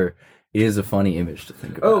 However, it is a funny image to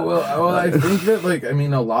think about. Oh well, I think that like I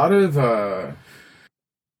mean a lot of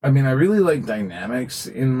I really like dynamics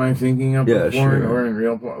in my thinking of porn or in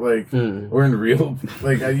real porn, like or in real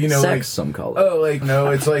like you know sex like some call it. Oh like no,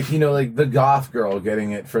 it's like you know like the goth girl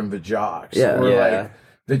getting it from the jocks or like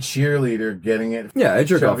the cheerleader getting it. Yeah, I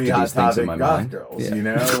jerk off to chubby, these things in hot my goth mind. Girls, Yeah. you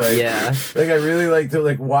know, like like I really like to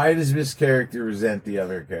like. Why does this character resent the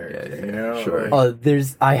other character? You know, sure. Like,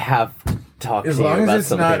 I have talked as to you long about as it's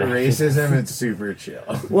something. not racism, it's super chill.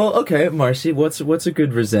 Well, okay, Marcy, what's a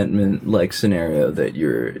good resentment like scenario that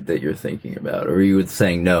you're thinking about, or are you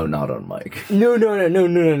saying no, not on mic? No.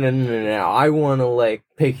 I want to like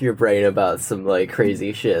pick your brain about some like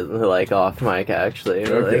crazy shit like off mic actually.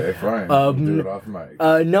 Okay, like, fine. Do it off mic.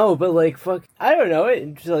 No, but like fuck, I don't know.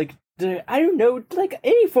 It like I don't know, like,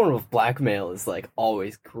 any form of blackmail is, like,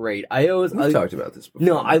 always great. We've talked about this before.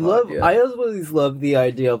 No, I always love the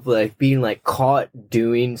idea of, like, being, like, caught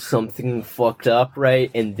doing something fucked up,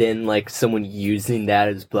 right? And then, like, someone using that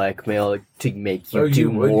as blackmail, like, to make you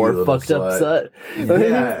do more fucked up stuff.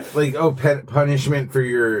 Yeah, like, punishment for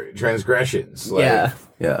your transgressions. Like,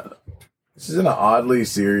 yeah. This is an oddly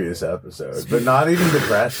serious episode, but not even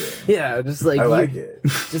depressing. Yeah, just like... I like it.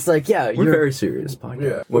 Just like, yeah. We're very serious podcast.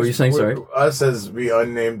 Yeah. What were you saying, sorry? Us as the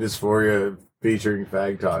unnamed dysphoria featuring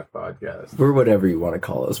Fag Talk podcast. We're whatever you want to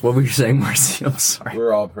call us. What were you saying, Marcy? I'm sorry.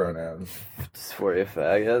 We're all pronouns. Dysphoria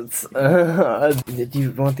faggots. Do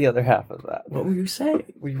you want the other half of that? What were you saying?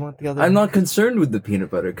 You want the other I'm not concerned with the peanut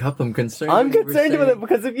butter cup. I'm concerned with it,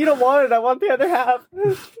 because if you don't want it, I want the other half.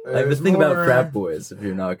 I have a thing about frat boys, if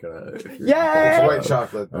you're not gonna... Yay! It's white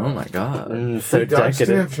chocolate, though. Oh my god. So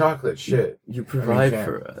decadent. Chocolate shit. You provide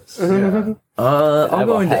for us. Yeah. I'll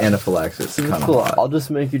go into anaphylaxis. It's kind of cool. hot. I'll just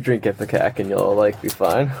make you drink Ipecac and you'll, like, be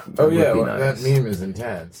fine. Oh, That yeah, would be well, nice. that meme is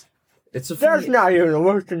intense. It's a That's funny... not even a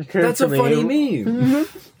worse intense That's a funny meme.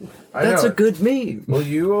 That's a good meme. Well,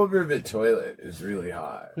 you over the toilet is really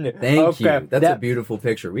hot. Thank you. That's a beautiful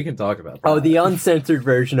picture. We can talk about that. Oh, the uncensored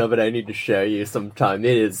version of it I need to show you sometime.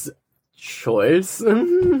 It is choice.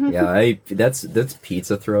 Yeah, that's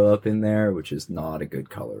pizza throw up in there, which is not a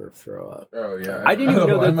good color of throw up. Oh, yeah. I didn't even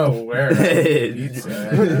know that. I'm aware of pizza.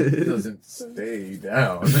 It doesn't stay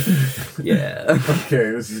down. Yeah.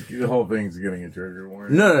 Okay, the whole thing's getting a trigger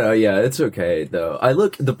warning. No, yeah, it's okay though.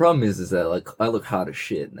 The problem is that like I look hot as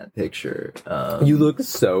shit in that picture. You look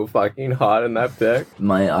so fucking hot in that pic.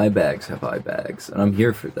 My eye bags have eye bags, and I'm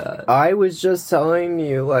here for that. I was just telling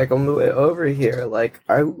you, like, on the way over here, like,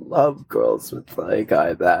 I love girls with, like,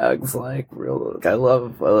 eye bags, like, real, I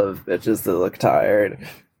love bitches that look tired.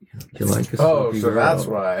 You like a Oh, sleepy so girl. that's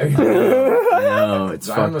why. No, it's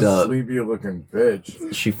I'm fucked a up. sleepy looking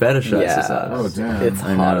bitch. She fetishizes Yeah. us. Oh, damn. It's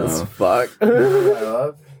I hot know. as fuck. You know what I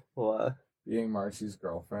love? What? Being Marcy's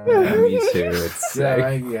girlfriend. Yeah, me too. It's Yeah, sick.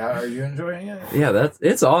 Maggie, how are you enjoying it? Yeah,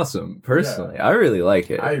 it's awesome. Personally, I really like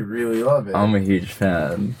it. I really love it. I'm a huge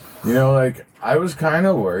fan. You know, like, I was kind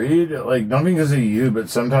of worried, like, not because of you, but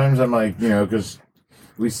sometimes I'm like, you know, because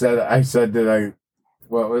I said that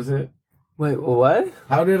what was it? Wait, what?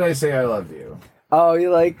 How did I say I love you? Oh,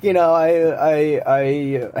 you like, you know,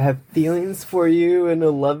 I have feelings for you in a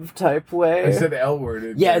love type way. I said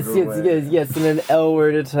L-worded. Yes, type of way. yes, in an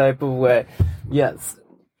L-worded type of way. Yes.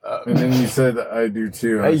 And then you said I do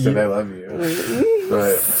too, and I said I love you.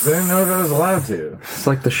 But I didn't know if I was allowed to. It's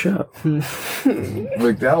like the show.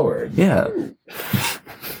 Like the L-word. Yeah.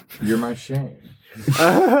 You're my Shane.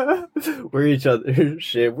 We're each other's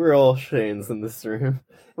Shane. We're all Shanes in this room.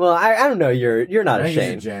 Well, I don't know. You're not Maggie's a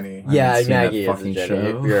Shane. a Jenny. Yeah, haven't seen that Maggie is a fucking Jenny.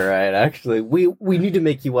 show. You're right. Actually, we need to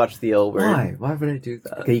make you watch the L Word. Why? Why would I do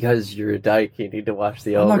that? Because you're a dyke. You need to watch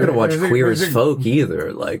the I'm L not Word. gonna watch There's a- Queer there's as a- Folk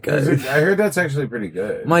either. Like, I heard that's actually pretty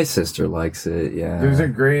good. my sister likes it. Yeah. There's a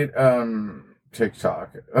great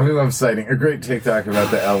TikTok. I'm citing a great TikTok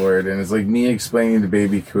about the L word, and it's like me explaining to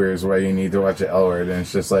baby queers why you need to watch the L word, and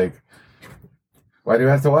it's just like, why do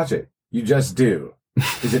I have to watch it? You just do.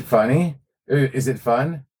 Is it funny? Is it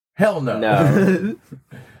fun? Hell no. No.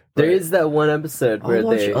 There is that one episode where I'll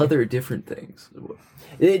watch they other different things.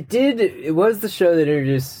 It was the show that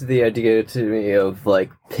introduced the idea to me of,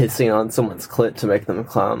 like, pissing on someone's clit to make them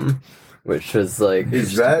come, which was like,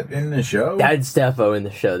 Is that in the show? that's defo in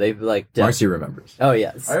the show. They've like Marcy remembers. Oh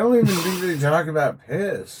yes. I don't even think they talk about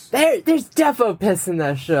piss. There's defo piss in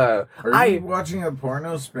that show. Are you watching a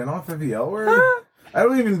porno spinoff of the L word? I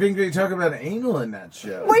don't even think they talk about anal in that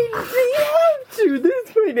show. Wait, they have to.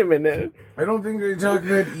 Wait a minute. I don't think they talk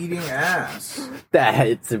about eating ass.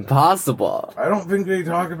 It's impossible. I don't think they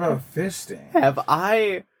talk about fisting. Have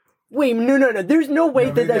I? Wait, no. There's no way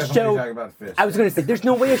No, they that definitely show. talk about fisting. I was gonna say, there's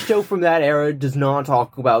no way a show from that era does not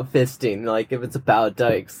talk about fisting. Like, if it's about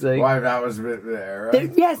dykes. Like, Why that was the era?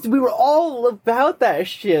 yes, we were all about that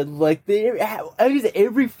shit. Like, I guess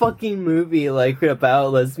every fucking movie, like,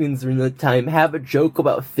 about lesbians in the time have a joke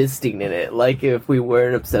about fisting in it. Like, if we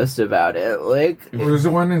weren't obsessed about it. Like, Well, there's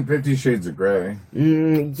the one in 50 Shades of Grey.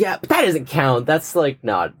 yeah, but that doesn't count. That's, like,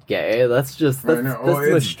 not gay. That's just, I that's, know. that's Well,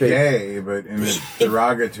 the it's straight. gay, but in a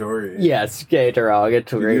derogatory. Yes, gay Did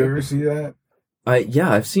derogatory. you ever see that?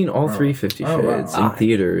 I've seen all three 50 Shades in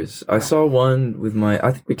theaters. I saw one with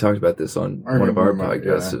I think we talked about this on one of our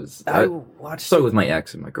podcasts. I watched it with my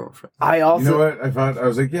ex and my girlfriend. I also, you know what? I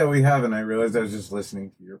was like, yeah, we have, and I realized I was just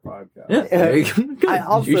listening to your podcast. Yeah, you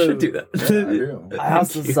should do that. Yeah, I do. I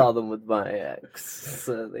also saw them with my ex.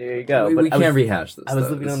 So there you go. We can't rehash this. I was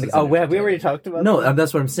looking on the. Oh, we already talked about. No,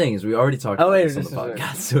 that's what I'm saying. Is we already talked about this on the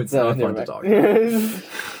podcast, so it's not fun to talk about.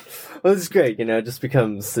 Well, it's great, it just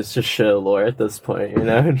becomes it's just show lore at this point,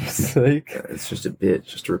 just like it's just a bit,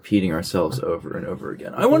 just repeating ourselves over and over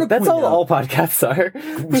again. I want to. That's all podcasts are.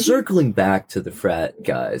 Circling back to the frat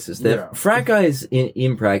guys, is that frat guys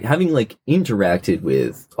in practice, having like interacted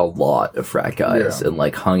with a lot of frat guys and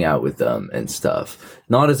like hung out with them and stuff,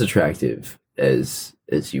 not as attractive as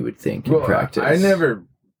you would think in practice. I never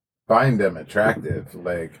find them attractive,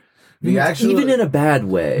 like the actual, even in a bad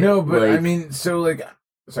way. No, but I mean, so like,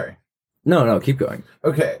 sorry. No, keep going.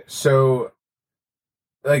 Okay, so,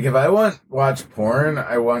 like, if I watch porn,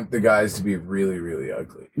 I want the guys to be really, really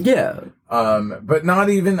ugly. Yeah. But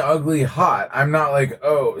not even ugly hot. I'm not like,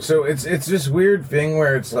 oh, so it's this weird thing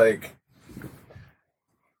where it's like,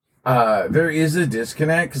 there is a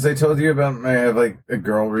disconnect, because I told you about, I have, like, a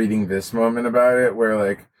girl reading this moment about it, where,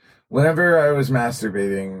 like, whenever I was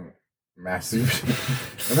masturbating,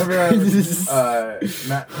 whenever I was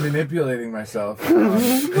manipulating myself,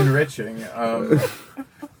 enriching,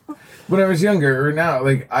 when I was younger or now,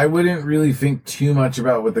 like, I wouldn't really think too much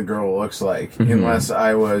about what the girl looks like unless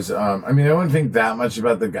I was, I mean, I wouldn't think that much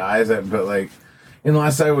about the guys, but like,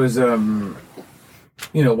 unless I was,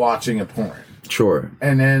 watching a porn. Sure.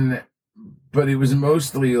 And then, but it was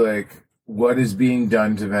mostly like, what is being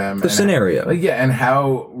done to them. The scenario. And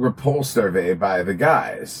how repulsed are they by the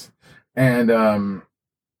guys. And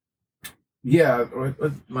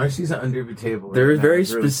Marcy's under the table. There's very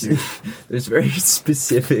specific. There's very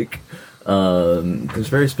specific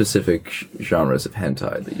genres of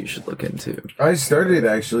hentai that you should look into. I started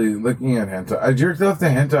actually looking at hentai. I jerked off to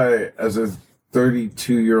hentai as a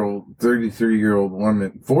 32-year-old, 33-year-old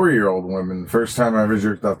woman, 4-year-old woman. First time I ever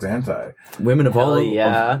jerked off to hentai. Women of all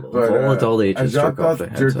adult ages jerked off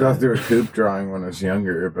to a coop drawing when I was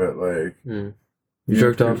younger, but like. You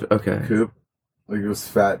jerked off? Okay. Coop. Like, it was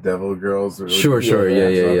fat devil girls. Sure.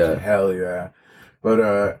 Yeah. Hell yeah.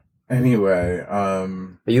 But, anyway, Are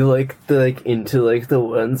you, into, the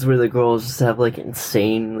ones where the girls just have,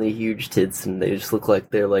 insanely huge tits and they just look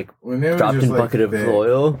like they're, dropped in a bucket of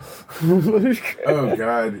oil? Oh,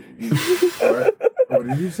 God. What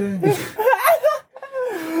did you say?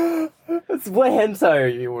 What hentai are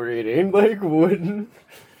you reading? What...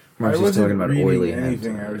 I wasn't talking about oily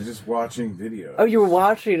anything. I was just watching videos. Oh, you were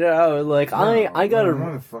watching it? Oh, I gotta. I'm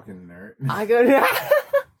not a fucking nerd.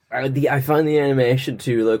 I find the animation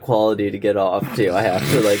too low quality to get off too. I have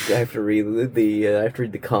to read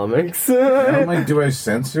the comics. I'm like, do I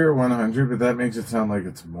censor 100? But that makes it sound like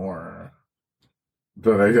it's more.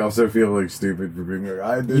 But I also feel stupid for being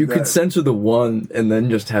You could censor the 1 and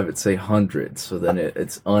then just have it say 100, so then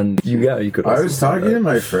it's you could. I was talking to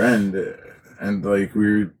my friend, and we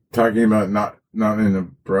were talking about not in a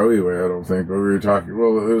bro-y way, I don't think, but we were talking.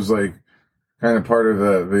 Well, it was kind of part of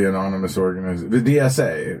the anonymous organization, the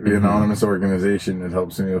DSA, the anonymous organization that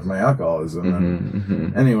helps me with my alcoholism.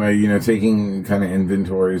 And anyway, taking kind of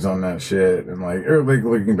inventories on that shit and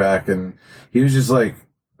looking back, and he was just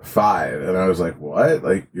 5, and I was like, what?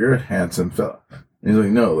 You're a handsome fella. And he's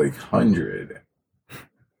like, no, 100.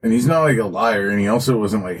 And he's not a liar, and he also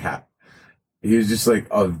wasn't he was just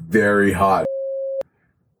a very hot.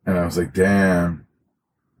 And I was like, damn,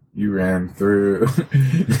 you ran through.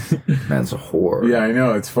 Man's a whore. Yeah, I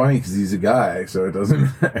know. It's funny because he's a guy, so it doesn't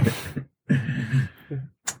matter.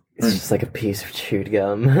 It's just like a piece of chewed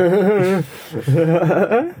gum.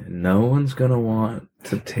 No one's gonna want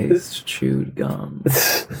to taste chewed gum.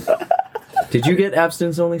 Did you get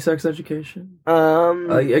abstinence-only sex education?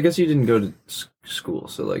 I guess you didn't go to school,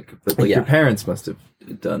 so but your parents must have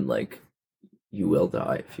done you will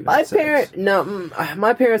die if you have sex.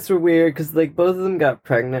 My parents were weird because both of them got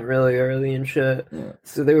pregnant really early and shit. Yeah.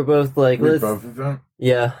 So they were both both of them?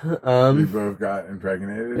 Yeah. We both got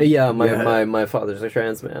impregnated? Yeah, my father's a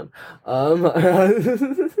trans man. That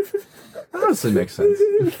honestly makes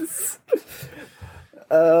sense.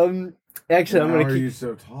 Actually, I'm gonna are you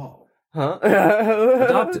so tall? Huh?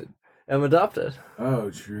 Adopted. I'm adopted.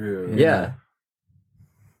 Oh, true. Yeah.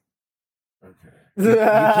 You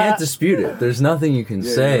can't dispute it. There's nothing you can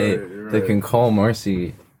say you're right. that can call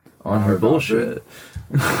Marcy on her bullshit.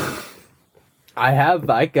 I have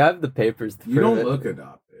the papers to You prove don't it. look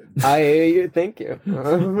adopted. Thank you.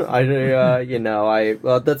 Well,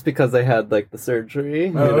 that's because I had like the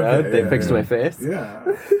surgery. Okay, They fixed my face. Yeah.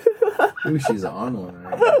 Ooh, she's on one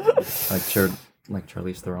right now. Like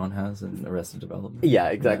Charlize Theron has in Arrested Development. Yeah,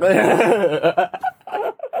 exactly.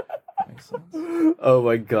 Makes sense. Oh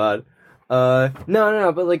my god.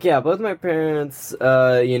 No, but like, yeah, both my parents,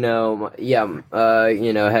 had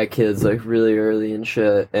kids like really early and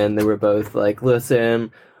shit, and they were both like,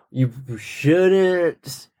 listen, you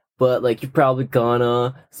shouldn't, but like, you're probably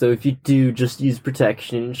gonna, so if you do, just use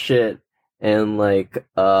protection and shit, and like,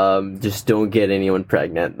 just don't get anyone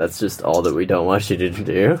pregnant. That's just all that we don't want you to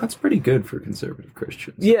do. That's pretty good for conservative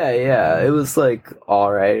Christians. Yeah, it was like,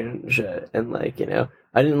 alright and shit, and like,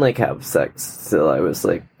 I didn't like have sex till I was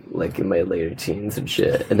like in my later teens and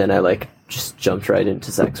shit, and then I like just jumped right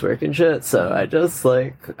into sex work and shit. So I just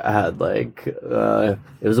like I had like it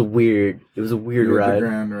was a weird You hit ride. the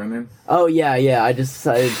ground running. Oh yeah, I just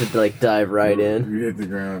decided to like dive right in. You hit the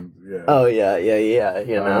ground, yeah. Oh yeah,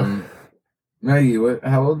 Maggie,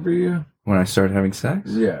 how old were you? When I started having sex?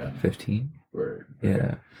 Yeah. 15? Word.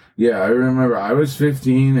 Yeah. Yeah, I remember I was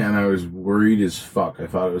 15 and I was worried as fuck. I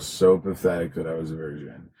thought it was so pathetic that I was a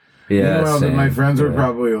virgin. Yeah, Meanwhile, same. my friends were Yeah.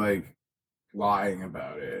 probably like lying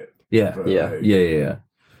about it. Yeah. But, Yeah. like, Yeah.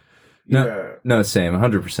 No, yeah. no, same,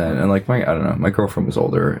 100%. And like I don't know, my girlfriend was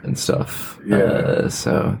older and stuff. Yeah.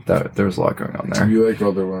 So there was a lot going on there. You like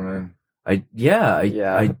older women? I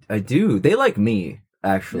do. They like me,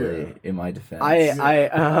 actually. Yeah. In my defense.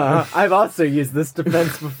 I've also used this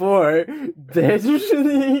defense before.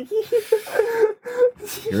 Bitch.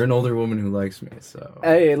 You're an older woman who likes me, so.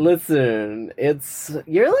 Hey, listen,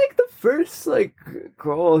 you're like the first like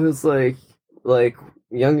girl who's like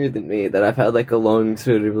younger than me that I've had like a long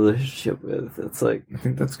sort of relationship with. It's like I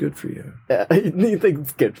think that's good for you. you think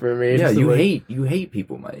it's good for me? Yeah, just to, you hate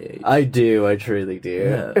people my age. I do. I truly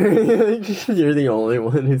do. Yeah. You're the only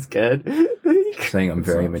one who's good. Saying I'm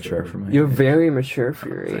very mature for my You're age. very mature for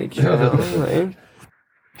your age. Right?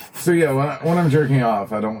 So yeah, when I'm jerking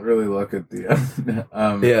off, I don't really look at the.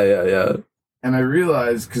 Yeah. And I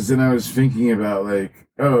realized, because then I was thinking about like,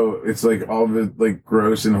 oh, it's like all the like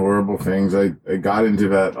gross and horrible things. I got into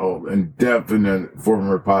that all in depth in a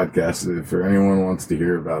former podcast. If anyone wants to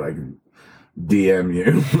hear about, I can DM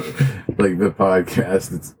you like the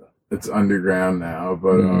podcast. It's underground now,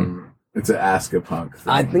 but it's an Ask a Punk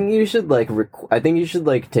thing. I think you should like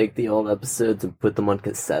take the old episodes and put them on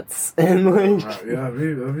cassettes and like Yeah,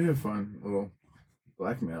 that'd be a fun little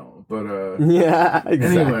blackmail. But yeah,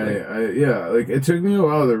 exactly. anyway, like it took me a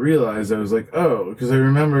while to realize. I was like, oh, because I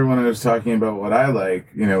remember when I was talking about what I like,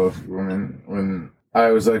 with women, when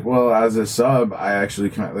I was like, well, as a sub, I actually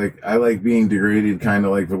kind of like I like being degraded, kind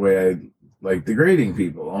of like the way I like degrading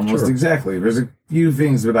people, almost exactly. There's a few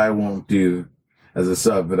things that I won't do as a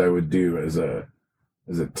sub that I would do as a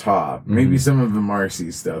top. Maybe some of the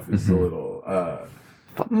Marcy stuff is a little. I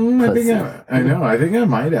think I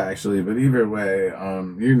might actually, but either way,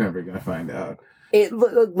 you're never gonna find out.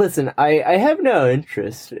 Listen, I have no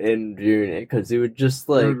interest in doing it because it would just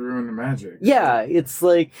It like would ruin the magic. yeah, it's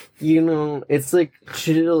like it's like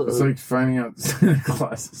chill. It's like finding out Santa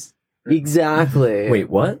Claus. Exactly. Wait,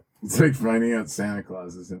 what? It's like finding out Santa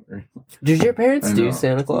Claus isn't real. Did your parents I do know.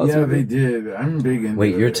 Santa Claus? Yeah, with they you? did. I'm big into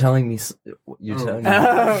Wait, you're it. telling me? You're telling me?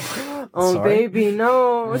 Oh, Sorry? baby,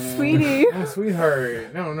 no, sweetie. Oh,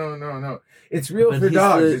 sweetheart. No. It's real But for he's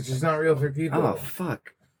dogs. the- It's just not real for people. Oh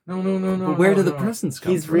fuck! No. But where do the no. presents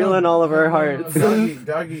come He's from? real in all of our hearts.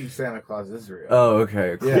 Doggy Santa Claus is real. Oh,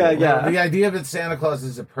 okay. Cool. Yeah. The idea that Santa Claus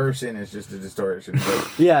is a person is just a distortion.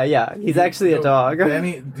 But Yeah. He's actually a dog.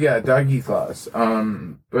 Doggy Claus.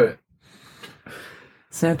 But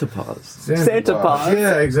Santa Paws. Santa Claus.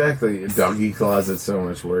 Yeah, exactly. Doggy Claus is so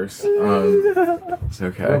much worse. It's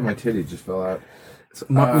okay. Oh, my titty just fell out. So,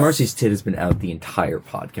 Marcy's tit has been out the entire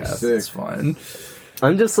podcast. Sick. It's fine.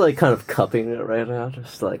 I'm just like kind of cupping it right now,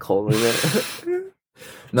 just like holding it.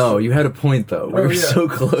 No, you had a point though. We were so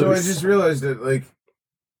close. So I just realized that like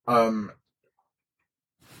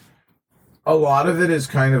a lot of it is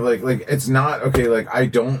kind of like it's not okay, like I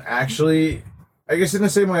don't actually, I guess in the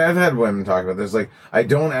same way I've had women talk about this, like I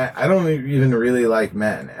don't even really like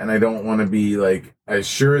men, and I don't want to be like, I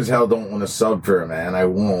sure as hell don't want to sub for a man. I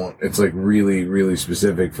won't. It's like really, really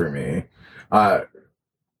specific for me.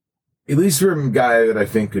 At least for a guy that I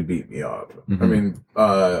think could beat me up. Mhm. I mean,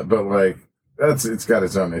 but like it's got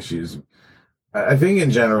its own issues. I think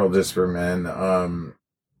in general, just for men.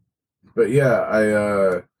 But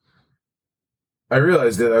yeah, I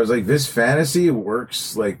realized that I was like, this fantasy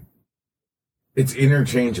works like it's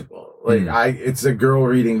interchangeable. Like it's a girl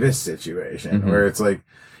reading this situation where it's like,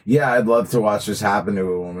 yeah, I'd love to watch this happen to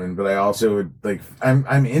a woman, but I also would like,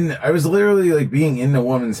 I was literally like being in the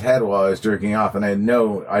woman's head while I was jerking off, and I had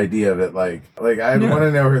no idea of it. Like I want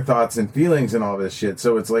to know her thoughts and feelings and all this shit.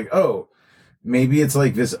 So it's like, oh, maybe it's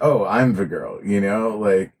like this. Oh, I'm the girl, you know,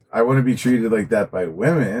 like I want to be treated like that by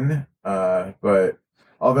women. But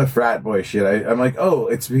all the frat boy shit, I'm like, oh,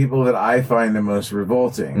 it's people that I find the most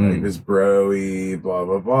revolting, like this bro-y, blah,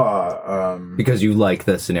 blah, blah. Because you like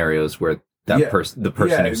the scenarios where the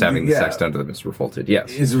person who's having the sex done to them is revolted.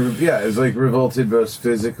 Yes. Is like revolted both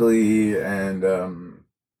physically and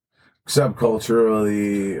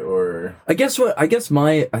subculturally, or I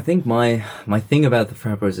think my thing about the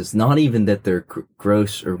frat bros is not even that they're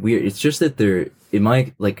gross or weird. It's just that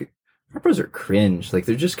frat bros are cringe. Like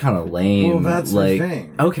they're just kind of lame. Well, that's like, the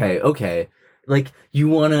thing. Okay. Like you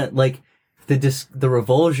wanna like the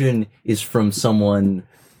revulsion is from someone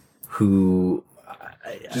who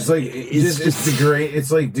just like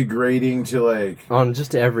it's like degrading to like on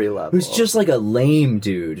just every level. who's just like a lame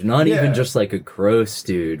dude, not even just like a gross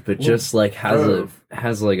dude, but just like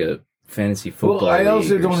has like a fantasy football. Well, I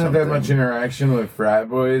also league don't or have that something. much interaction with frat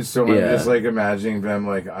boys, so I'm just like imagining them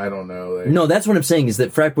like, I don't know. Like, no, that's what I'm saying is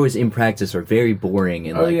that frat boys in practice are very boring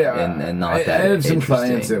and and not that. I have some interesting.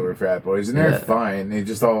 clients that were frat boys, and they're fine. They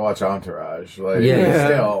just all watch Entourage. Like,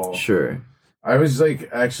 still, sure. I was like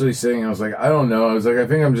actually saying, I was like, I don't know. I was like, I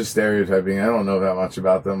think I'm just stereotyping. I don't know that much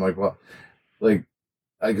about them. Like, well, like,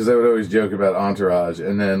 because I would always joke about Entourage,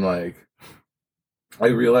 and then like, I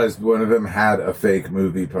realized one of them had a fake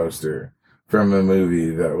movie poster from a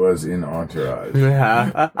movie that was in Entourage. So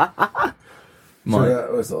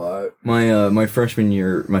that was a lot. My freshman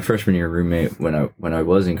year roommate when I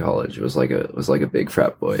was in college was like a big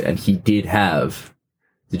frat boy, and he did have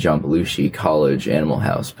the John Belushi college Animal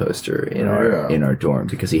House poster in our dorm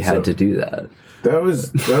because he had to do that. That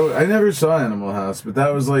was I never saw Animal House, but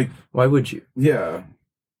that was like, why would you? Yeah,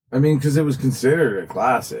 I mean, because it was considered a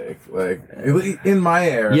classic, like in my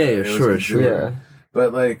era. Yeah, sure. Yeah.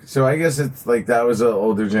 But like, so I guess it's like that was an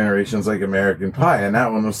older generation's like American Pie, and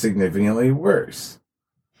that one was significantly worse.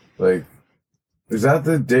 Like, is that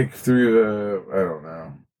the dick through the? I don't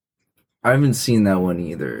know. I haven't seen that one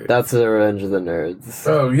either. That's the Revenge of the Nerds.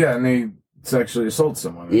 Oh yeah, and they sexually assault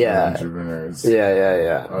someone. Yeah.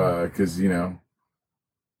 Yeah. Because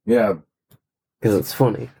yeah. Because it's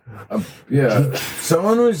funny. Yeah.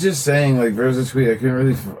 Someone was just saying, like, there was a tweet,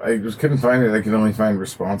 couldn't find it. I could only find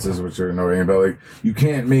responses, which are annoying, about, like, you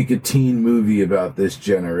can't make a teen movie about this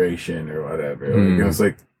generation or whatever. Like, and it's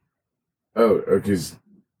like, oh, okay,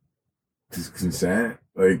 does consent?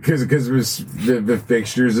 Like, because the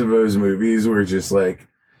fixtures of those movies were just, like,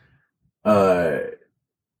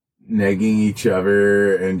 negging each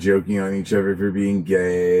other and joking on each other for being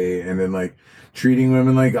gay, and then, like, treating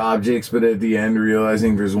women like objects, but at the end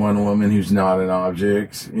realizing there's one woman who's not an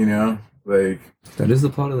object, you know? Like, that is the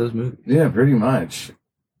plot of those movies. Yeah, pretty much.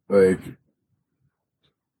 Like,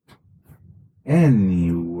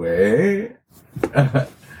 anyway.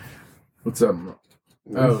 What's up?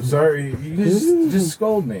 Oh, sorry. You just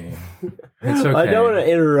scold me. It's okay. I don't want to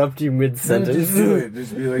interrupt you mid-sentence. Just do it.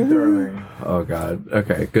 Just be like, darling. Oh, God.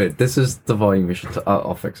 Okay, good. This is the volume we should...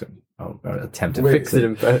 I'll fix it. I'll attempt to fix it.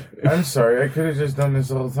 I'm sorry. I could have just done this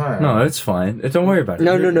all the time. No, it's fine. Don't worry about it.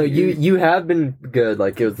 No. You have been good.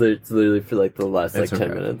 Like, it's literally for, like, the last, like, 10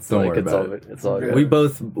 minutes. Don't like, worry about it. It's all good.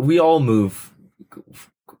 We all move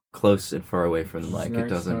close and far away from the mic. It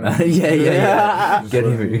doesn't matter. Yeah. Get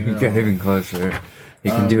even closer. You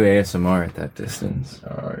can do ASMR at that distance.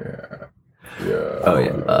 Oh, yeah.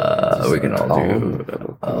 We can all do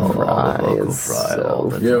local fry all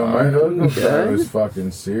the time. Yo, my local fry was fucking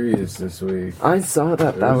serious this week. I saw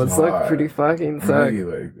that. That was like pretty fucking sick.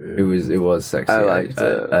 It was sexy. I liked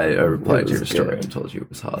it. I replied to your story and told you it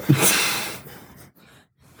was hot.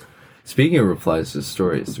 Speaking of replies to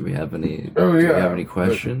stories, do we have any? Do we have any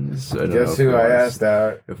questions? Guess who I asked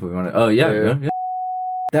out? If we want to. Oh yeah.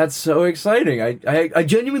 That's so exciting. I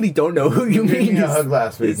genuinely don't know who you mean. Gave me a hug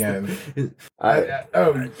last weekend. At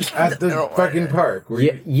the fucking park.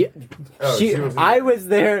 I was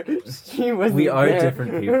there. She was. We are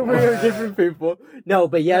different people. We are different people. No,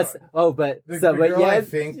 but yes. The girl I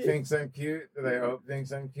think thinks I'm cute. That I hope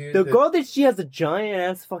thinks I'm cute. The girl that she has a giant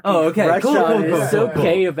ass fucking crush on is so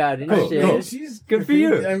gay about it. Shit. She's good for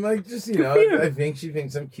you. I'm like, just I think she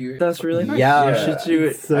thinks I'm cute. That's really nice. Yeah. Should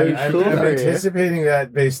you? I'm anticipating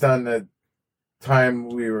that based on the time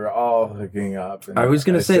we were all hooking up. And I was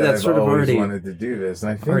going to say that sort of already wanted to do this,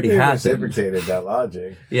 and I think already they happened. reciprocated that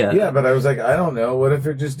logic. Yeah, but I was like, I don't know. What if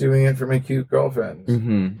they're just doing it for my cute girlfriends?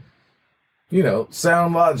 Mm-hmm.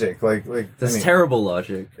 sound logic. Like That's terrible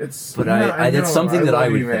logic. It's But that's something that I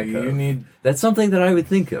would love think you, of. Maggie. That's something that I would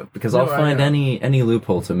think of because I'll No, I find know. any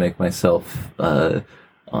loophole to make myself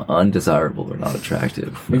undesirable or not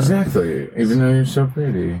attractive. Exactly. Even though you're so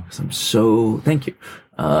pretty. Thank you.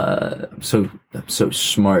 I'm so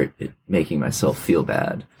smart at making myself feel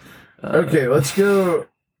bad. Okay, let's go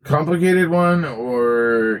complicated one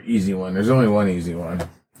or easy one. There's only one easy one.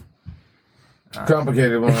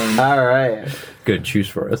 Complicated one. All right. Good, choose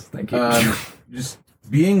for us. Thank you. Just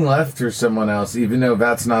being left for someone else, even though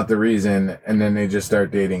that's not the reason, and then they just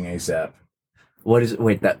start dating ASAP. What is?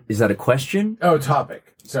 Wait, is that a question? Oh,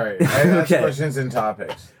 topic. Sorry, I asked Okay. questions and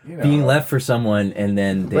topics. Being left for someone and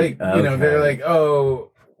then they, they're like,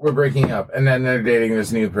 oh, we're breaking up, and then they're dating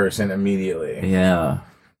this new person immediately. Yeah.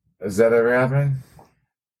 Does that ever happen?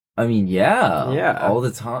 I mean, yeah. Yeah. All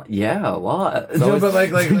the time. Yeah, a lot. No, but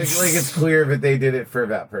like it's clear that they did it for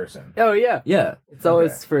that person. Oh yeah. Yeah. It's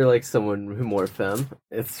always Okay. for like someone who more femme.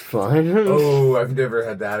 It's fine. Oh, I've never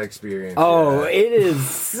had that experience. Oh, yet. it is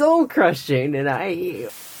soul crushing, and I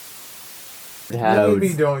have.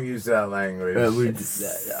 Maybe don't use that language.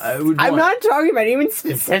 I'm not talking about even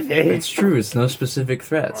specific. It's true. It's no specific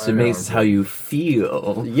threats. I It know. makes how you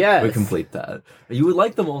feel. Yes. We complete that. You would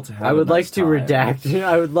like them all to have. I would a like nice to time. redact.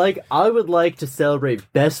 I would like to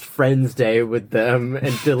celebrate Best Friends Day with them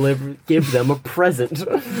and give them a present. You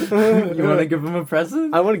want to give them a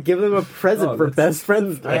present? I want to give them a present Oh, for that's- Best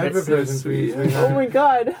Friends Day. I have a present for you. Oh my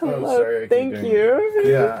god! Hello, sorry, I keep thank doing you.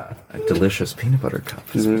 Yeah. A delicious peanut butter cup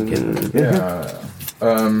has been given. Yeah.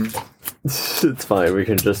 It's fine. We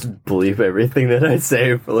can just bleep everything that I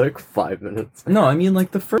say for like 5 minutes. No, I mean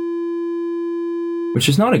like the first, which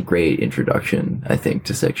is not a great introduction, I think,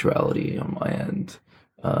 to sexuality on my end.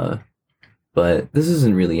 But this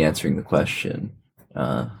isn't really answering the question.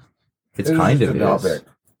 It's It is kind just of a is. topic.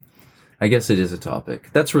 I guess it is a topic.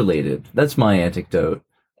 That's related. That's my anecdote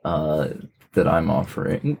that I'm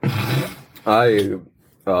offering. I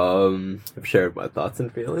have shared my thoughts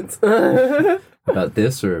and feelings. About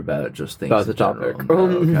this or about just things About the in general?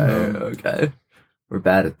 topic. Okay. We're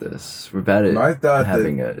bad at this. We're bad at I thought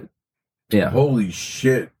having holy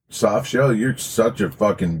shit, Soft Shell, you're such a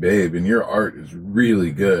fucking babe, and your art is really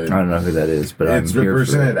good. I don't know who that is, but It's I'm the here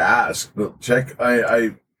person for that it. asked, but check.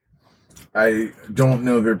 I don't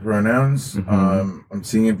know their pronouns. Mhm. I'm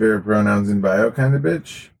seeing if there are pronouns in bio, kind of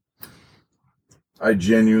bitch. I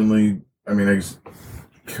genuinely, I just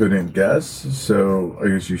couldn't guess, so I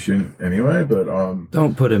guess you shouldn't anyway. But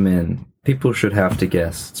Don't put him in. People should have to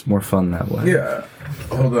guess. It's more fun that way. yeah.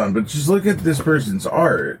 Hold on, but just look at this person's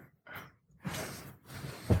art.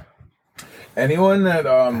 Anyone that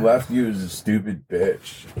left you is a stupid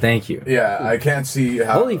bitch. Thank you. Yeah, I can't see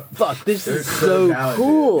how. Holy fuck! This they're is so talented.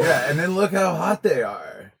 cool. Yeah, and then look how hot they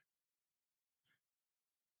are.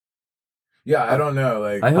 Yeah, I don't know.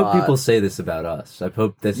 Like, I hope people say this about us. I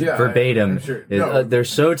hope this Yeah, verbatim I'm sure. is, No. they're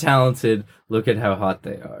so talented. Look at how hot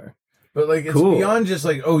they are. but like, it's Cool. beyond just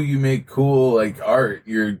like, oh, you make cool like art.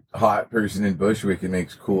 You're a hot person in Bushwick and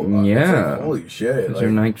makes cool. Art. It's Yeah. like, holy shit! Those Like,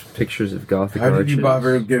 are nice pictures of gothic how did arches. you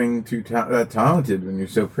bother getting that talented when you're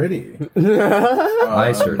so pretty? I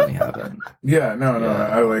Um, certainly haven't. Yeah, no. Yeah.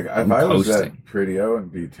 I like if I'm I was coasting. that pretty, I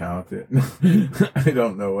wouldn't be talented. I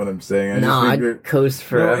don't know what I'm saying. I No, just think I'd that- coast No,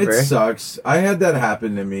 forever. it sucks. I had that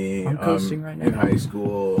happen to me I'm coasting right now. in high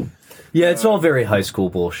school. Yeah, it's all very high school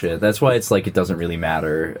bullshit. That's why it's like it doesn't really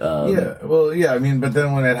matter. Yeah, well, yeah. But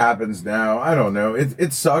then when it happens now, I don't know.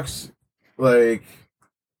 It sucks. Like,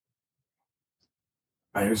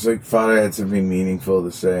 I just like thought I had something meaningful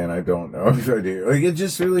to say, and I don't know if I do. Like, it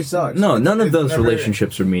just really sucks. No, It's- none of it's those never-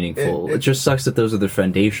 relationships are meaningful. it- It just sucks that those are the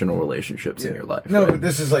foundational relationships in Yeah. your life. No, right? but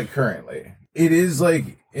this is like currently. It is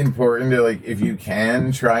like important to like if you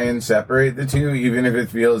can try and separate the two, even if it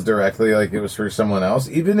feels directly like it was for someone else,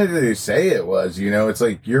 even if they say it was, it's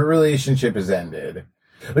like your relationship has ended.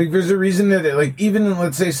 Like there's a reason that it, like even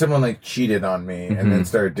let's say someone like cheated on me and then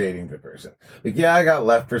started dating the person. Like yeah, I got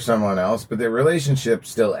left for someone else, but the relationship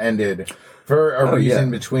still ended for a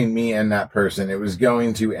reason between me and that person. It was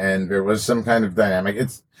going to end. There was some kind of dynamic.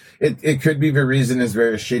 It could be the reason is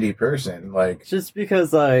very shitty person. Like Just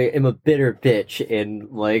because I am a bitter bitch and,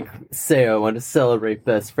 like, say I want to celebrate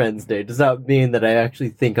Best Friends Day, does that mean that I actually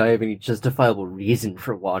think I have any justifiable reason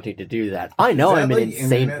for wanting to do that? I know Is that, I'm an like,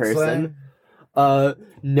 insane internet person. slang?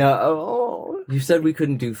 No. You said we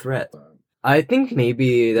couldn't do threat. I think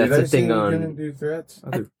maybe that's Did I a thing say you on... couldn't do threats?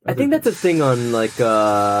 I think that's a thing on, like,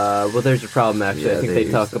 well, there's a problem, actually. Yeah, I think they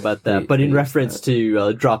they talk use about that. that. But They in use reference that.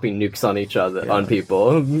 to dropping nukes on each other, on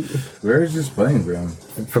people, Where is this playing from?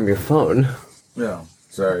 from your phone. Yeah.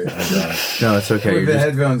 Sorry. I'm done. No, it's okay. With the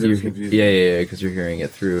headphones, it was confusing. Yeah, because you're hearing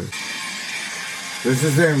it through. This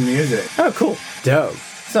is their music. Oh, cool. Dope.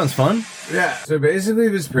 Sounds fun. Yeah. So basically,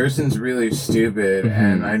 this person's really stupid,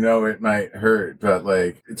 and I know it might hurt, but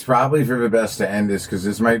like, it's probably for the best to end this because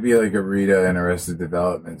this might be like a Rita and Arrested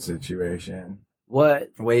Development situation. What?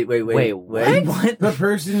 Wait. What? The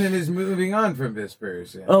person that is moving on from this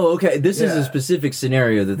person. Oh, okay. This is Yeah. a specific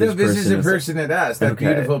scenario that this No, this person is a person that asked. That Okay.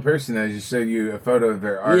 beautiful person. I just showed you a photo of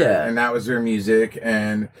their art, Yeah. and that was their music.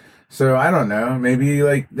 And so I don't know. Maybe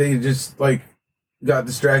like they just like got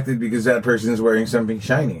distracted because that person's wearing something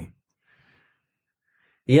shiny.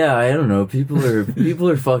 Yeah, I don't know. People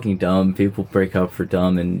are fucking dumb. People break up for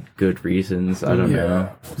dumb and good reasons. I don't know.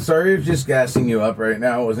 Sorry if just gassing you up right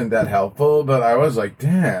now wasn't that helpful, but I was like,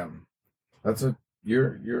 damn,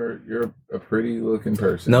 you're a pretty looking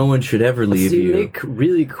person. No one should ever leave You you. make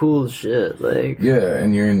really cool shit. Like, Yeah,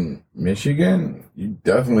 and you're in Michigan. You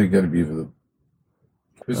definitely got to be the.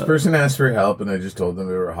 This person asked for help, and I just told them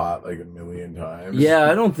they were hot like a million times. Yeah,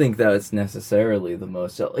 I don't think that's necessarily the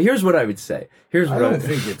most. Here's what I would say. I don't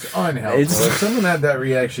think it's unhelpful. If someone had that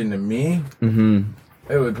reaction to me,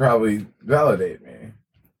 it would probably validate me.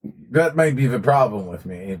 That might be the problem with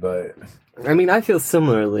me, but I mean, I feel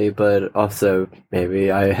similarly, but also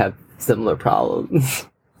maybe I have similar problems.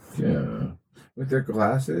 yeah, with their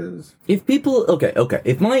glasses. If people, okay,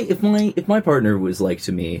 if my partner was like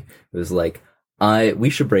to me, was like, we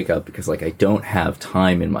should break up because like I don't have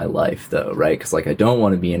time in my life though, right? Because like I don't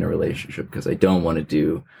want to be in a relationship because I don't want to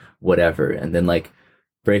do whatever, and then like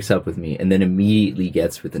breaks up with me and then immediately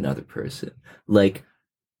gets with another person, like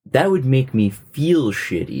that would make me feel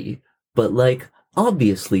shitty. But like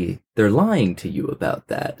obviously they're lying to you about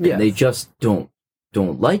that, and they just don't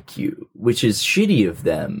like you, which is shitty of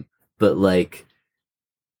them. But like,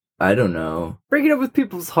 I don't know. Breaking up with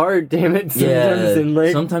people's hard, damn it. Sometimes, and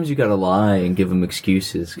like, sometimes you gotta lie and give them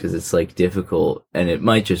excuses because it's like difficult, and it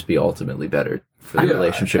might just be ultimately better for the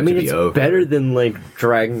relationship to be it's over. better than like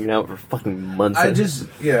dragging it out for fucking months. I just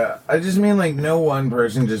mean like no one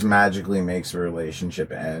person just magically makes a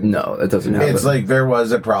relationship end. No, that doesn't happen. It's like there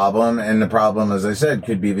was a problem, and the problem, as I said,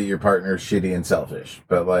 could be that your partner's shitty and selfish.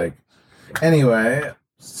 But like, anyway,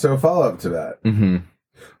 so follow up to that. Mm-hmm.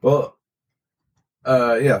 Well,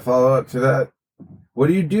 follow up to that. What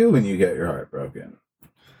do you do when you get your heart broken?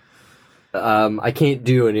 I can't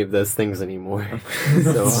do any of those things anymore,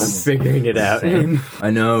 so I'm figuring it out. I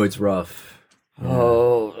know it's rough. You've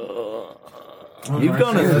gone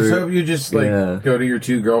Let's through. hope you just like go to your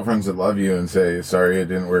 2 girlfriends that love you and say sorry it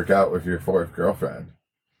didn't work out with your 4th girlfriend.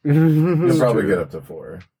 You'll probably get up to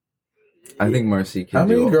 4. I think Marcy can. How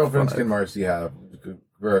do many all girlfriends 5. can Marcy have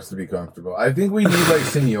for us to be comfortable? I think we need like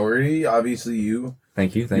seniority. Obviously, you.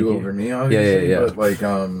 Thank you. Over me, obviously. Yeah. But like,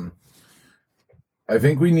 I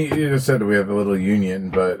think we need. You just said we have a little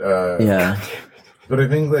union, but But I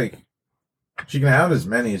think like she can have as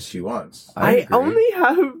many as she wants. I only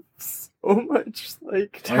have so much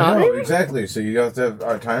like time. I know, exactly. So you have to have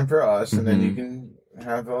our time for us, and then you can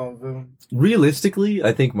have all the. Realistically,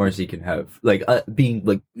 I think Marcy can have like being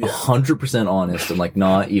like 100% honest and like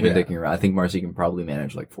not even dicking around. I think Marcy can probably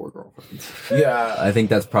manage like 4 girlfriends. Yeah, I think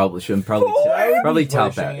that's probably probably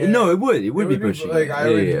top out. No, it would be pushing. Like I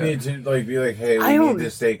would need to like be like, hey, we need to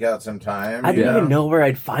stake out some time. I don't even know where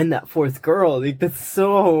I'd find that 4th girl. Like that's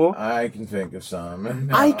so. I can think of some.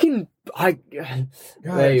 I tried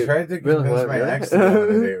to convince my ex to go on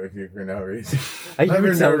a date with you for no reason. For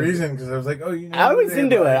no reason, because I was like, oh, you know. I was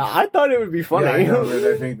into it. I thought it would be funny. Yeah, I know, but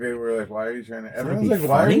I think they were like, why are you trying to... Everyone's like,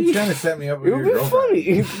 why are you trying to set me up with your girlfriend? It would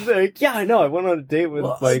be funny. Like, yeah, I know. I went on a date with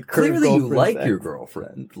like clearly you like your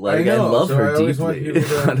girlfriend. Like I love her deeply.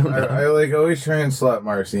 I like always try and slut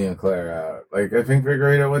Marcy and Claire out. Like I think they're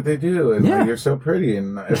great at what they do, and like, you're so pretty.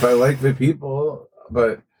 And if I like the people,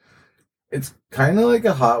 but it's kind of like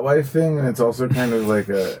a hot wife thing, and it's also kind of like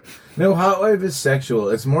a hot wife is sexual.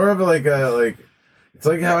 It's more of it's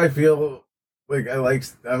like how I feel. Like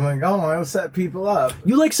I'm like, oh, I'll set people up.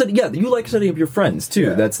 You like setting up your friends too.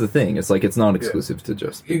 Yeah. That's the thing. It's like it's not exclusive to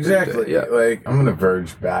just exactly. Yeah. Like I'm gonna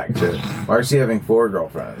verge back to Marcy having 4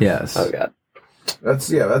 girlfriends. Yes. Oh god. I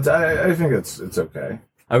think it's okay.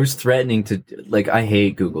 I was threatening to I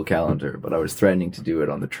hate Google Calendar, but I was threatening to do it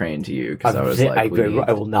on the train to you because I was like, I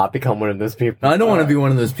will not become one of those people. I don't want to be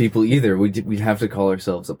one of those people either. We'd have to call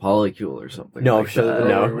ourselves a polycule or something. No,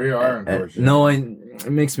 no, we are. Unfortunately, no, it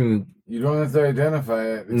makes me. You don't have to identify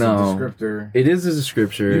it. It's a descriptor. It is a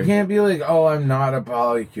descriptor. You can't be like, oh, I'm not a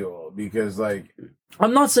polycule because like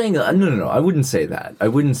I'm not saying no. I wouldn't say that. I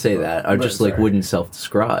wouldn't say that. I just like sorry. wouldn't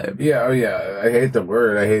self-describe. Yeah, oh yeah. I hate the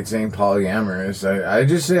word. I hate saying polyamorous. I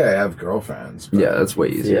just say I have girlfriends. But, Yeah, that's way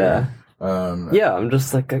easier. Yeah, I'm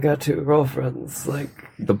just like, I got 2 girlfriends. Like,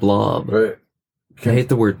 The blob. But I hate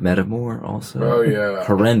the word metamor also. Oh yeah,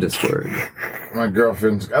 Horrendous word. I like my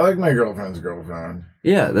girlfriend's girlfriend.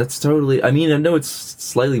 Yeah, that's totally. I mean, I know it's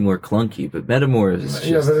slightly more clunky, but metamor is just,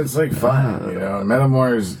 Yeah, but it's like fun, you know.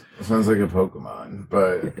 Metamor sounds like a Pokemon,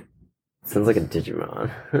 but sounds like a Digimon.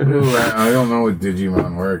 ooh, I don't know what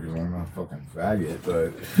Digimon works. I'm not a fucking faggot,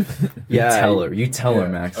 but You tell her,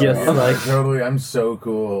 Max. Yes, Oh, like I'm so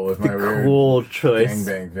cool with my weird cool choice.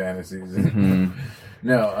 gangbang fantasies. Mhm.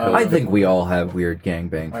 No, I think we all have weird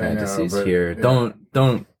gangbang I know, fantasies but, here. yeah.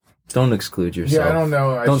 Don't exclude yourself. Yeah, I don't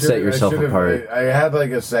know. Don't set yourself apart. I had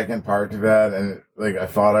like a second part to that, and like I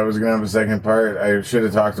thought I was gonna have a second part. I should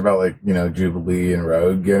have talked about like Jubilee and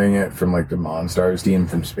Rogue getting it from like the Monstars team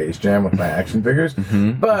from Space Jam with my action figures,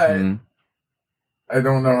 but I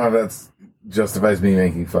don't know how that justifies me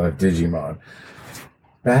making fun of Digimon.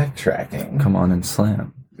 Backtracking. Come on and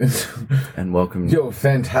slam. And welcome. Yo,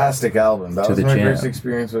 fantastic album. That To was the my jam. first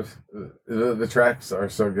experience with the tracks are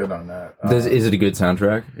so good on that. Is it a good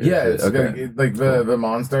soundtrack? Yeah, it's okay. like the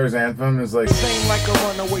Monstars anthem is like. Same like a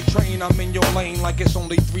runaway train, I'm in your lane like it's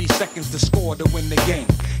only 3 seconds to score to win the game.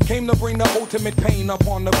 Came to bring the ultimate pain up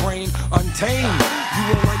on the brain, untamed.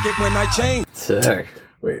 You won't like it when I change. Sick.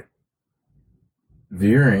 Wait.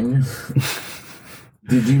 Veering.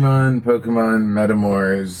 Digimon, Pokemon,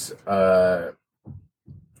 Metamors.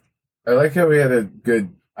 I like how we had a good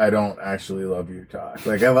I don't actually love you talk.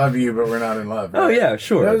 Like, I love you, but we're not in love. Right? Oh, yeah,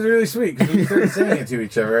 sure. That was really sweet because we started saying it to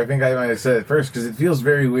each other. I think I might have said it first because it feels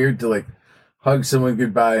very weird to, like, hug someone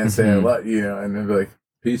goodbye and say I love you, and then be like,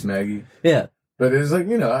 peace, Maggie. Yeah. But it's like,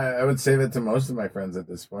 I would say that to most of my friends at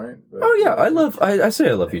this point. But, Oh, yeah. I say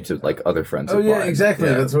I love you to, like, other friends. Oh, of yeah, mine. exactly.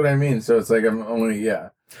 Yeah. That's what I mean. So it's like I'm only,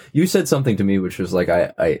 You said something to me which was like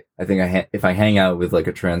I think if I hang out with like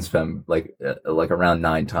a trans femme like around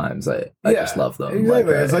 9 times I just love them.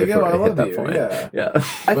 Exactly. It's like, if yo, we're I to hit love that you. point. Yeah.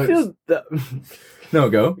 I But- feel that. No,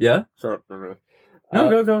 go. Yeah. Sorry.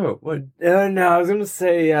 No, go. What? No, I was gonna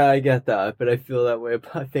say, yeah, I get that, but I feel that way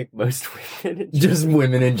about, I think, most women. Just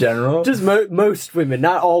women in general. Just most women,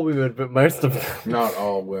 not all women, but most of them. Not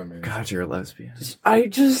all women. God, you're a lesbian. I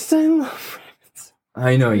love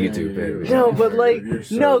I know you do, baby. No, but, like, You're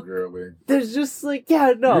so no. girly. There's just like,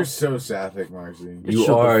 yeah, no. You're so sapphic, Marcy. You Shut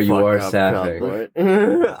the are fuck up, sapphic.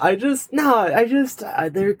 cowboy.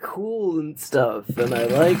 they're cool and stuff, and I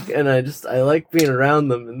like being around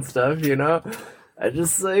them and stuff, I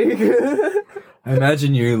just like. I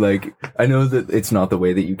imagine you like. I know that it's not the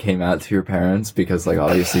way that you came out to your parents because like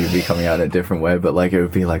obviously you'd be coming out in a different way, but like it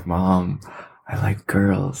would be like, Mom, I like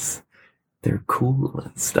girls. They're cool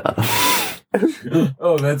and stuff.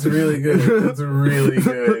 Oh, that's really good. That's really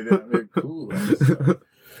good. They're cool. and stuff.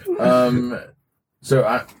 So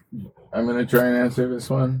I'm gonna try and answer this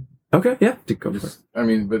one. Okay, yeah, go for it. Just, I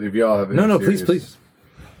mean, but if y'all have No, serious, please.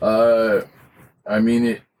 I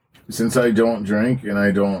mean, since I don't drink and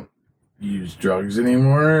I don't use drugs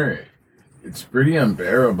anymore, it's pretty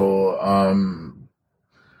unbearable.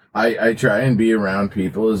 I try and be around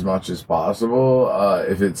people as much as possible.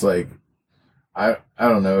 If it's like, I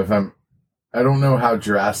don't know I don't know how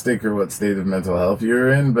drastic or what state of mental health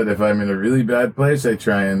you're in, but if I'm in a really bad place, I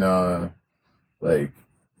try and,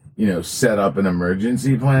 set up an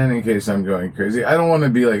emergency plan in case I'm going crazy. I don't want to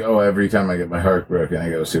be like, oh, every time I get my heart broken, I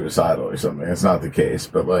go suicidal or something. It's not the case,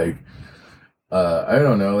 but like, I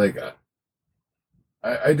don't know, like,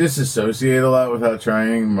 I disassociate a lot without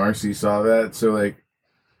trying. Marcy saw that, so like,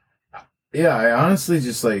 yeah, I honestly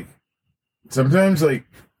just like, sometimes like,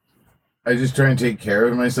 I just try and take care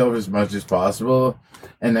of myself as much as possible,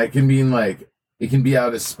 and that can mean like, it can be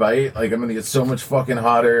out of spite, like I'm gonna get so much fucking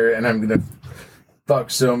hotter, and I'm gonna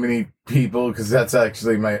fuck so many people, because that's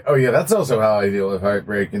actually that's also how I deal with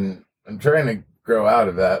heartbreak, and I'm trying to grow out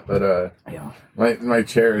of that, but Yeah. my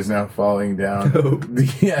chair is now falling down,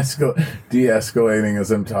 de-escalating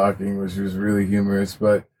as I'm talking, which was really humorous,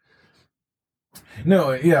 but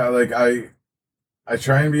no, yeah, like I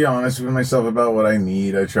try and be honest with myself about what I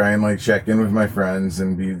need. I try and like check in with my friends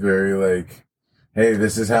and be very like, hey,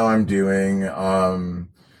 this is how I'm doing.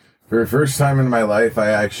 For the first time in my life,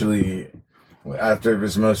 I actually, after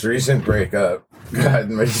this most recent breakup, God,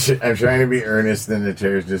 I'm trying to be earnest and the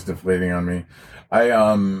chair's just deflating on me. I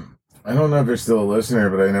don't know if they're still a listener,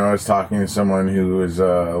 but I know I was talking to someone who was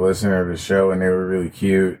a listener of the show, and they were really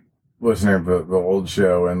cute listener of the old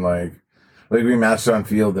show, and like we matched on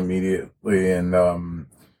Field immediately, and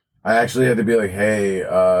I actually had to be like, hey,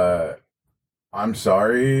 I'm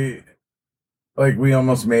sorry. Like, we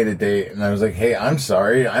almost made a date, and I was like, hey, I'm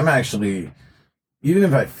sorry. I'm actually, even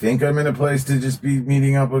if I think I'm in a place to just be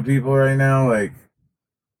meeting up with people right now,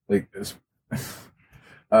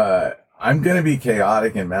 I'm going to be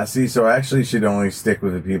chaotic and messy, so I actually should only stick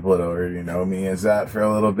with the people that already know me as that for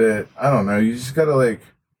a little bit. I don't know. You just got to, like,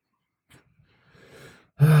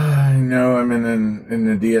 I know I'm in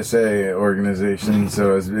the DSA organization,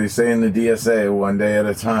 so as they say in the DSA, one day at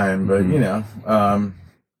a time, but, you know,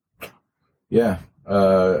 yeah.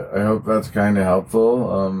 I hope that's kind of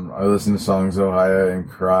helpful. I listen to songs Ohio and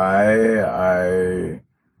cry. I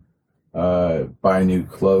buy new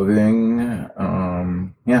clothing.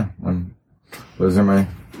 Yeah. Those are my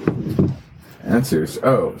answers.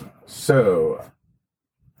 Oh, so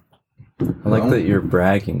I like that you're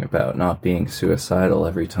bragging about not being suicidal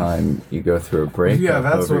every time you go through a breakup. Yeah,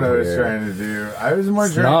 that's what I was here. trying to do. I was more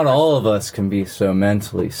Not all of us can be so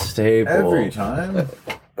mentally stable every time.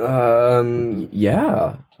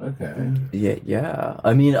 Yeah. Okay. Yeah.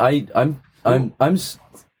 I mean,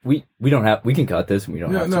 we don't have, we can cut this and we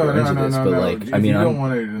don't have to go into this, but like, If I mean, you I'm, don't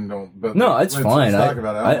want to, then don't. But no, it's fine. Let's talk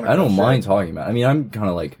about it. I don't mind talking about it. I mean, I'm kind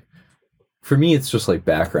of like, for me, it's just like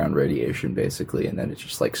background radiation, basically, and then it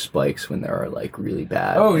just like spikes when there are like really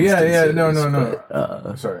bad. Oh yeah, instances, no.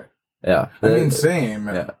 but, Sorry. Yeah, I mean, same.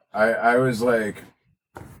 Yeah. I was like,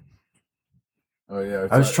 oh yeah.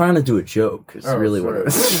 I was trying to do a joke. It's really what it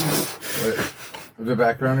sorry. was. Wait, the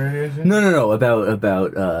background radiation? No.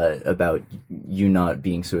 About you not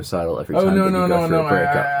being suicidal every time that you go through a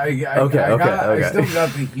breakup. Okay. I still got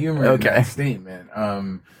the humor in that statement.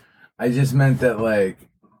 I just meant that, like,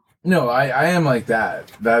 no, I am like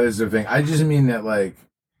that. That is the thing. I just mean that, like,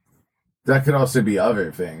 that could also be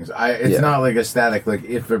other things. It's not like a static, like,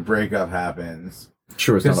 if a breakup happens.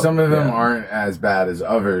 Sure, because some of them aren't as bad as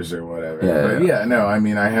others or whatever. No, I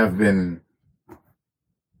mean, I have been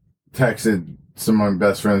texted some of my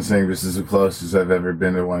best friends saying this is the closest I've ever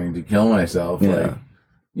been to wanting to kill myself. Yeah. Like,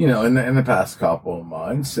 you know, in the past couple of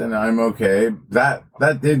months, and I'm okay. That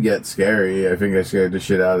did get scary. I think I scared the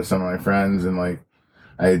shit out of some of my friends, and like,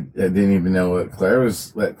 I didn't even know let Claire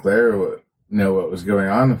know what was going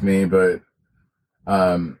on with me, but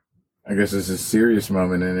I guess there's a serious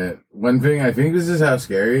moment in it. One thing I think this is how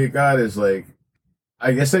scary it got is, like,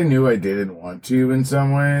 I guess I knew I didn't want to in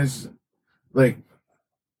some ways. Like,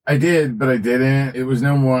 I did, but I didn't. It was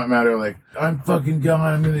no more a matter of, like, I'm fucking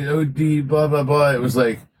gone, I'm gonna OD, blah, blah, blah. It was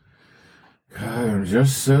like, God, I'm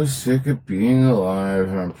just so sick of being alive,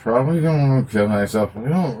 and I'm probably gonna want to kill myself, but I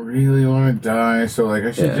don't really want to die, so, like,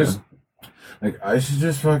 I should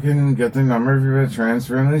just fucking get the number for a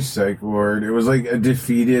transfer-friendly psych ward. It was like a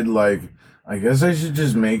defeated, like, I guess I should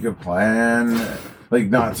just make a plan, like,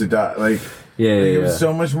 not to die. Like, it was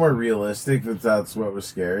so much more realistic that's what was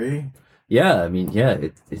scary. Yeah, I mean,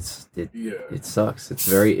 it sucks.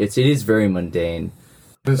 It is very mundane.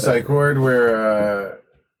 The psych ward where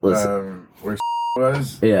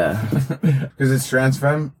was? Yeah. Because it's trans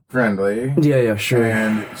friendly. Yeah, sure.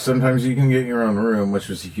 And sometimes you can get your own room, which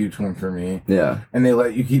was a huge one for me. Yeah. And they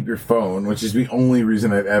let you keep your phone, which is the only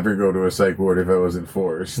reason I'd ever go to a psych ward if I wasn't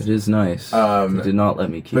forced. It is nice. They did not let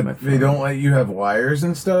me keep my phone. They don't let you have wires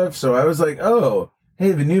and stuff, so I was like, oh,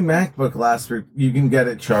 hey, the new MacBook lasts for, you can get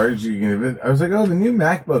it charged, I was like, oh, the new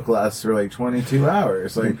MacBook lasts for like 22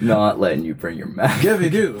 hours. Like, not letting you bring your Mac. Yeah, they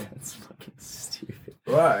do. That's fucking stupid.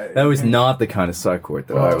 Why? That was not the kind of psych ward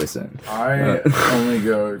that I was in. I only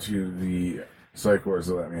go to the psych wards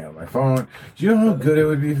that let me have my phone. Do you know how good it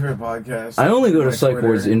would be for a podcast? I only go to psych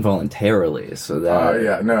wards involuntarily, so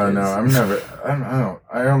that...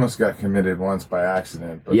 I almost got committed once by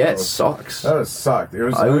accident. But it sucks. That sucked.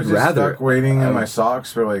 I was stuck waiting in my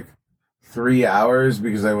socks for like 3 hours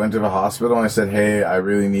because I went to the hospital and I said, hey, I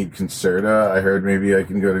really need Concerta. I heard maybe I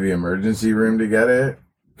can go to the emergency room to get it.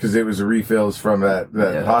 Because it was refills from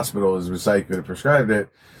that hospital, it was psych that prescribed it.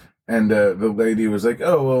 And the lady was like,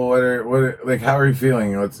 oh, well, what are how are you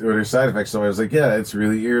feeling? What are side effects? So I was like, yeah, it's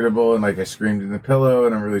really irritable. And like, I screamed in the pillow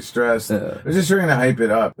and I'm really stressed. I was just trying to hype it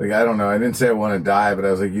up. Like, I don't know. I didn't say I want to die, but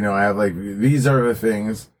I was like, you know, I have like, these are the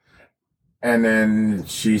things. And then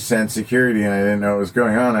she sent security and I didn't know what was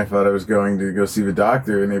going on. I thought I was going to go see the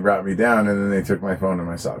doctor and they brought me down and then they took my phone and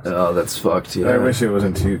my socks. Oh, that's fucked, yeah. I wish it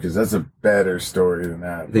wasn't 2 because that's a better story than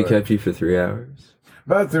that. They kept you for 3 hours?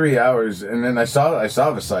 About 3 hours, and then I saw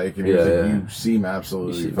the psych, and he was like, "You seem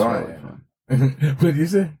absolutely fine." Totally fine. What did you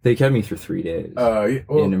say? They kept me for 3 days.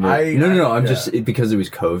 No. I'm just because it was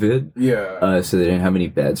COVID. Yeah. So they didn't have any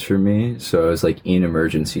beds for me, so I was like in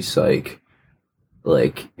emergency psych,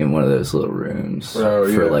 like in one of those little rooms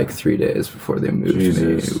for like 3 days before they moved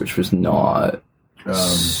me, which was not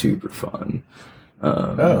Super fun.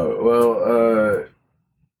 But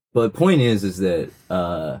the point is that,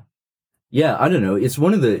 yeah, I don't know. It's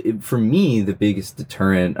one of for me, the biggest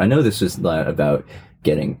deterrent. I know this is not about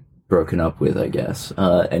getting broken up with, I guess,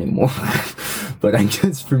 anymore. But I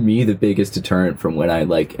guess for me, the biggest deterrent from when I,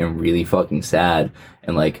 like, am really fucking sad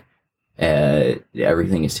and, like,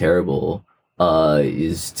 everything is terrible,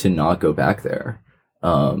 is to not go back there.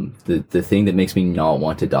 The thing that makes me not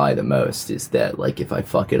want to die the most is that, like, if I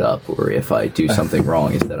fuck it up or if I do something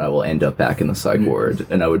wrong, is that I will end up back in the psych ward,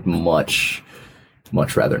 and I would much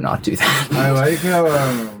rather not do that. I like how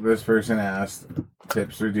this person asked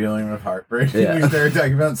tips for dealing with heartbreak. Yeah. We started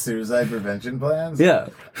talking about suicide prevention plans. Yeah.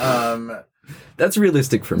 That's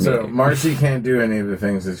realistic for me. So Marcy can't do any of the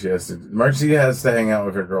things that she has to do. Marcy has to hang out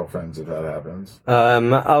with her girlfriends if that happens.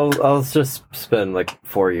 I'll just spend like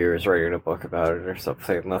 4 years writing a book about it or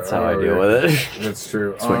something. That's how I deal with it. That's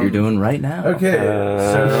true. That's what you're doing right now. Okay.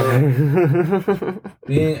 So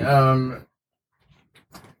being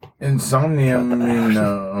insomnia.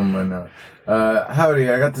 No. Howdy,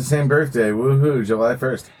 I got the same birthday. Woohoo! July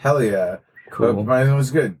 1st. Hell yeah. Cool. But mine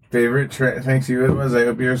was good. Favorite thanks you, it was. I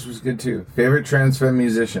hope yours was good too. Favorite trans femme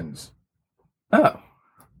musicians. Oh.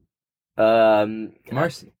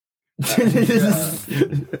 Marcy.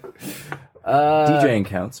 DJing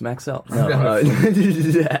counts. Maxell. No.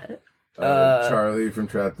 Charlie from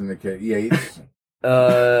Trapped in the Cage. Yates.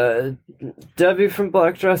 Debbie from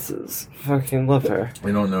Black Dresses. Fucking love her.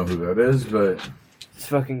 I don't know who that is, but It's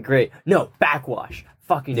fucking great. No, Backwash.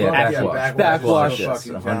 Fucking Backwash. Backwash.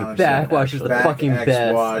 Backwash is the fucking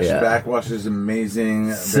best. Yeah. Backwash is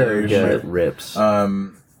amazing. So very good. Rips.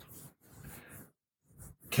 The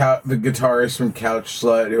guitarist from Couch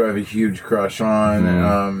Slut, who I have a huge crush on,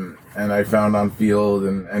 and I found on Field,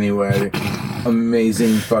 and anyway,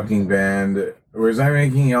 amazing fucking band. Was I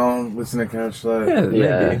making y'all listen to Couch Slut?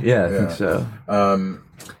 Yeah, I think so.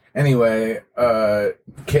 Anyway,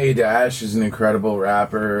 K-Dash is an incredible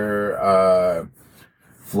rapper.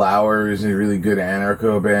 Flowers is a really good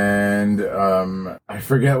anarcho band. I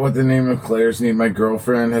forget what the name of Claire's name. My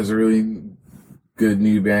girlfriend has a really good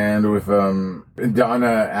new band with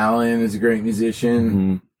Donna Allen is a great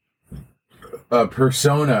musician.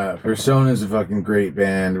 Persona is a fucking great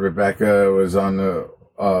band. Rebecca was on the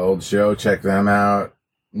old show. Check them out.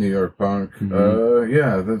 New York Punk.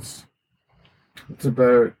 Yeah, that's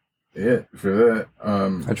about it for that.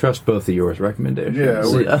 I trust both of yours recommendations. Yeah,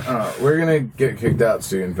 we're gonna get kicked out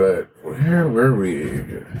soon, but where were we?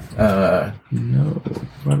 No,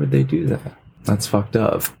 why would they do that? That's fucked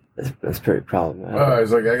up. That's pretty problematic. I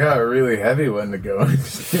was like, I got a really heavy one to go.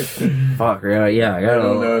 Fuck, yeah, I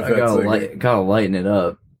don't know if that's gotta lighten it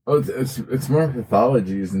up. Oh, it's more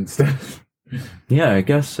pathologies and stuff. Yeah, I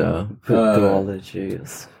guess so.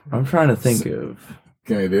 Pathologies. I'm trying to think of.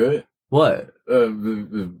 Can I do it? What?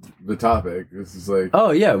 The topic. This is like.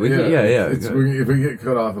 Oh yeah, If we get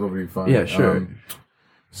cut off, it'll be fun. Yeah, sure.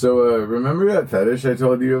 So remember that fetish I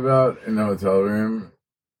told you about in the hotel room?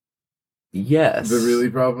 Yes. The really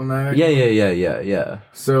problematic. Yeah.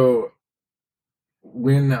 So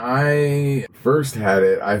when I first had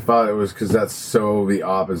it, I thought it was because that's so the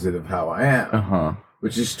opposite of how I am.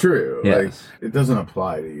 Which is true. Yes. Like, it doesn't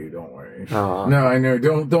apply to you. Don't worry. Uh-huh. No, I know.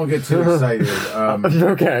 Don't get too excited.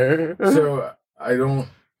 Okay. So I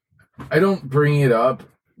don't bring it up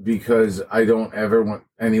because I don't ever want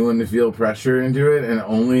anyone to feel pressure into it, and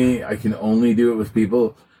I can only do it with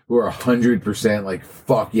people who are 100% like,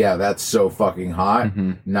 fuck yeah, that's so fucking hot.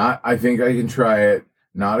 Not, I think I can try it.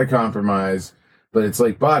 Not a compromise, but it's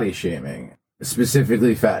like body shaming,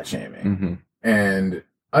 specifically fat shaming, and.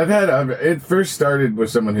 It first started with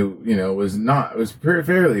someone who, was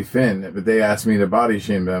fairly thin, but they asked me to body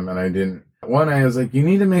shame them, and I didn't. One, I was like, you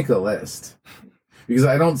need to make a list. Because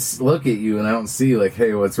I don't look at you and I don't see, like,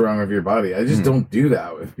 hey, what's wrong with your body? I just don't do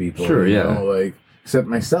that with people. Sure, you know, like, except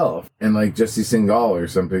myself. And, like, Jesse Singal or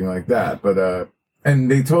something like that. But, and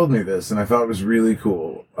they told me this, and I thought it was really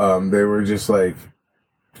cool. They were just like,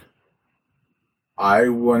 I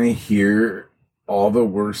want to hear all the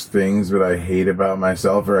worst things that I hate about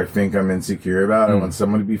myself or I think I'm insecure about. I want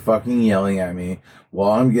someone to be fucking yelling at me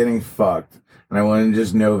while I'm getting fucked. And I want to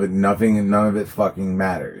just know that none of it fucking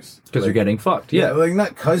matters. Because you're getting fucked. Yeah, like not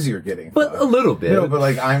because you're getting fucked. But a little bit. No, but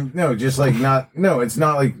like it's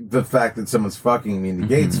not like the fact that someone's fucking me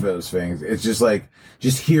negates those things. It's just like,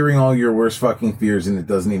 just hearing all your worst fucking fears and it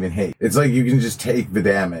doesn't even hate. It's like you can just take the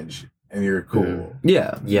damage. And you're cool.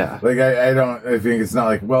 Yeah. Like, I think it's not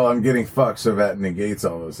like, well, I'm getting fucked, so that negates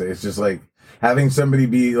all those things. It's just like, having somebody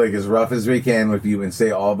be like as rough as they can with you and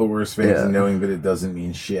say all the worst things and knowing that it doesn't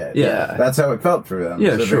mean shit. Yeah. That's how it felt for them.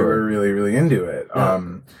 Yeah, so sure. they were really, really into it. Yeah.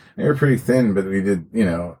 They were pretty thin, but we did,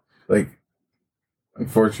 like,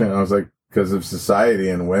 unfortunately, I was like, because of society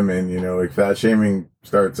and women, like fat shaming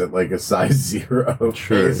starts at like a size 0.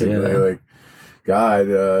 Sure, basically. yeah. Like,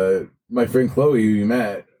 God, my friend Chloe, who you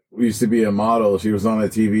met, used to be a model. She was on a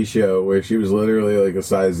TV show where she was literally like a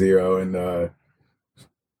size 0, and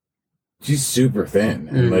she's super thin.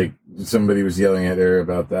 And like somebody was yelling at her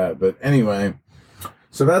about that. But anyway,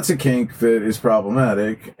 so that's a kink that is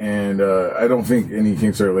problematic, and I don't think any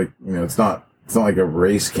kinks are like, it's not like a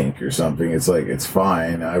race kink or something. It's like, it's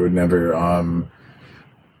fine. I would never, I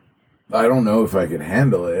don't know if I could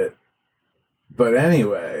handle it. But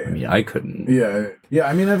anyway. I mean, I couldn't. Yeah.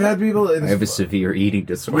 I mean, I've had people. I have a severe eating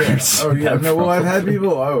disorder. Yeah. So Oh, yeah. that No, well, I've had probably-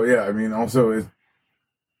 people. Oh, yeah. I mean, also,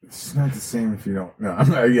 it's not the same if you don't.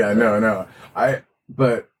 No. Yeah, no. I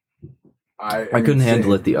couldn't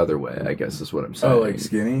handle it the other way, I guess is what I'm saying. Oh, like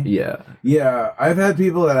skinny? Yeah. Yeah, I've had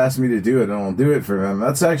people that ask me to do it, and I'll do it for them.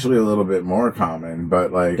 That's actually a little bit more common,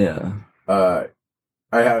 but like, Yeah.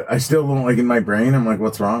 I still don't like in my brain. I'm like,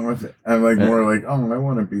 what's wrong with it? I'm like more like, oh, I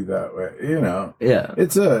want to be that way, Yeah.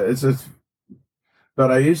 It's a.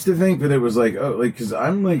 But I used to think that it was like, oh, like, because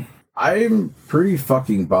I'm pretty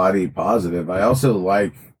fucking body positive. I also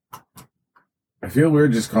like. I feel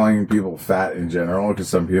weird just calling people fat in general, because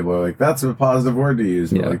some people are like, that's a positive word to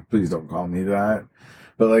use. But like, please don't call me that.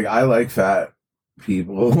 But like, I like fat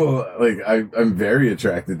people. Like, I'm very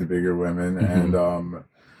attracted to bigger women and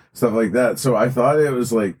stuff like that. So I thought it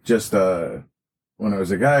was like just when I was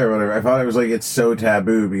a guy or whatever, I thought it was like, it's so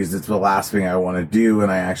taboo because it's the last thing I want to do,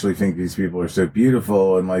 and I actually think these people are so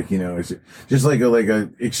beautiful, and like, it's just like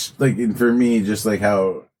for me, just like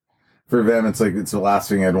how. For them, it's like, it's the last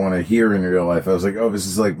thing I'd want to hear in real life. I was like, oh, this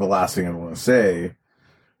is like the last thing I want to say.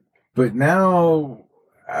 But now,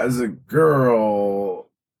 as a girl,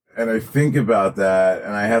 and I think about that,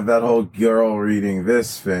 and I have that whole girl reading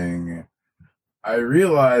this thing, I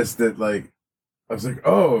realized that, like, I was like,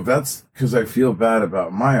 oh, that's because I feel bad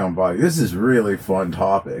about my own body. This is really fun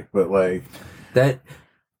topic, but like...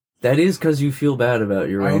 That is because you feel bad about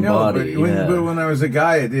your own body. But when I was a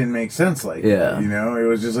guy, it didn't make sense like that, It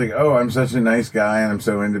was just like, oh, I'm such a nice guy, and I'm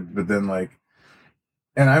so into... But then, like...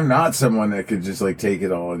 And I'm not someone that could just, like, take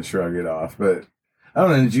it all and shrug it off, but... I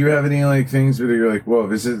don't know, did you have any, like, things where you're like, whoa,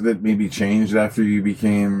 this is that maybe changed after you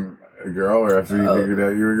became a girl, or after you figured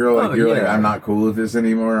out you were a girl? Like, like, I'm not cool with this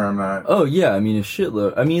anymore, I'm not... Oh, yeah, I mean, a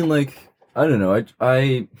shitload. I mean, like, I don't know,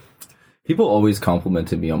 I people always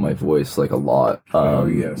complimented me on my voice, like, a lot.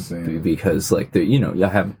 Because, like, I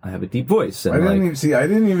have a deep voice. And I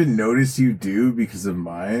didn't even notice you do because of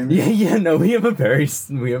mine. Yeah, no,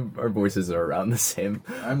 our voices are around the same.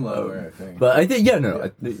 I'm lower, I think. But I think,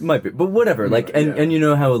 it might be, but whatever. Like, and you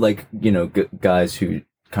know how, like, guys who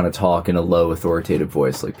kind of talk in a low authoritative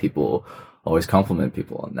voice, like, people always compliment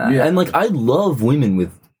people on that. Yeah. And, like, I love women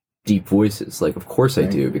with deep voices, like, of course I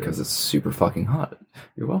do, because it's super fucking hot.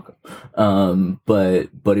 You're welcome.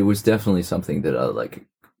 But it was definitely something that I like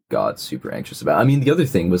got super anxious about. I mean, the other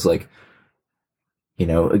thing was like,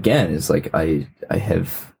 again, is like I've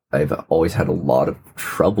always had a lot of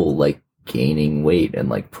trouble like gaining weight and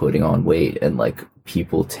like putting on weight, and like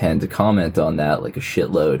people tend to comment on that like a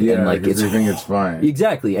shitload. Yeah, and like they think it's fine.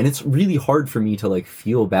 Exactly. And it's really hard for me to like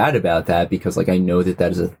feel bad about that, because like I know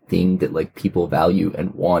that is a thing that like people value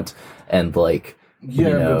and want, and like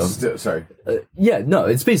but still, sorry.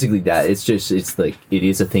 It's basically that. It's like it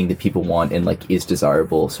is a thing that people want and like is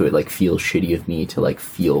desirable, so it like feels shitty of me to like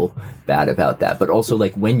feel bad about that. But also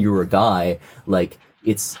like when you're a guy, like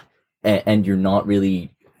it's and you're not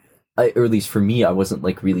really, or at least for me, I wasn't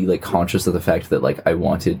like really like conscious of the fact that like I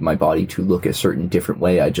wanted my body to look a certain different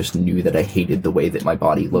way. I just knew that I hated the way that my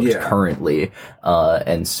body looked currently,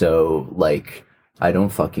 and so like I don't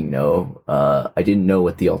fucking know. I didn't know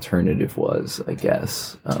what the alternative was, I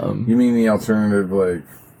guess. You mean the alternative, like,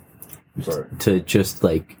 sorry, to just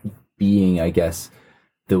like being, I guess,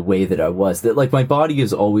 the way that I was. That like my body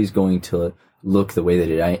is always going to look the way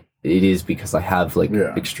that it is because I have like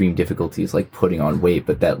extreme difficulties like putting on weight,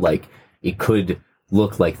 but that like it could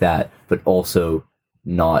look like that, but also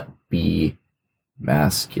not be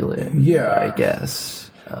masculine. Yeah, I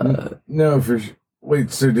guess. No, for sure.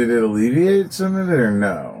 Wait, so did it alleviate some of it or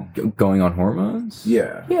no? Going on hormones?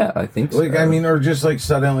 Yeah. Yeah, I think so. Like, I mean, or just like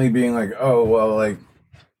suddenly being like, oh, well, like,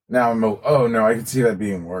 now oh, no, I can see that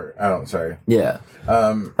being worse. Sorry. Yeah.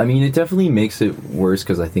 I mean, it definitely makes it worse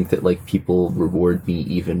because I think that like people reward me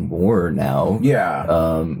even more now.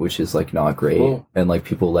 Yeah. Which is like not great. Well, and like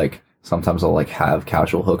people like sometimes I'll like have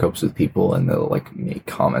casual hookups with people and they'll like make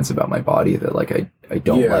comments about my body that like I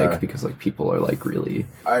don't like because like people are like really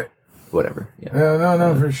whatever. Yeah.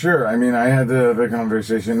 No, for sure. I mean, I had to have a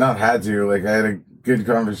conversation, I had a good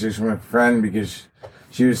conversation with a friend because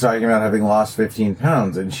she was talking about having lost 15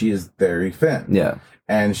 pounds and she is very thin. Yeah.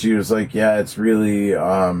 And she was like, yeah, it's really, it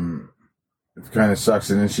kind of sucks.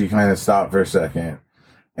 And then she kind of stopped for a second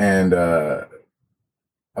and,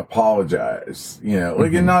 apologize,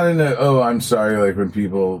 like, and not in a, oh, I'm sorry, like when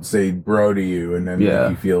people say bro to you and then make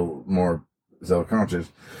you feel more self-conscious.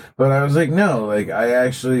 But I was like, no, like, I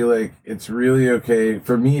actually, like, it's really okay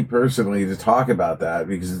for me personally to talk about that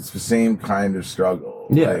because it's the same kind of struggle.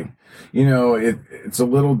 Yeah. Like, it's a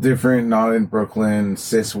little different, not in Brooklyn,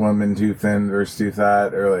 cis woman too thin versus too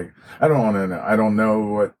fat, or like, I don't want to know. I don't know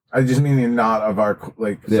what, I just mean not of our,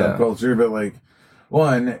 like, subculture, but like,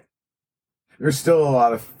 one, there's still a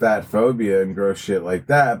lot of fat phobia and gross shit like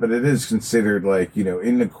that, but it is considered like,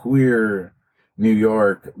 in the queer New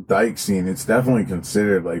York dyke scene, it's definitely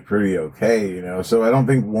considered like pretty okay, so I don't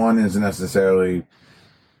think one is necessarily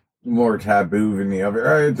more taboo than the other.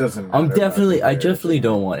 Or it doesn't matter. I definitely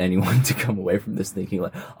don't want anyone to come away from this thinking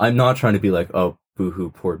like, I'm not trying to be like, oh,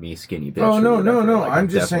 boo-hoo, poor me, skinny bitch. Oh, no. Like, I'm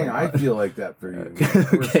just saying I feel like that for you.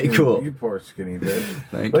 Okay, cool. You poor skinny bitch.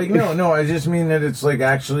 Thank like, you. No, I just mean that it's like,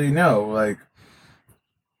 actually, no, like,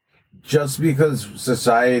 just because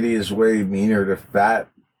society is way meaner to fat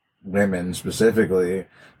women specifically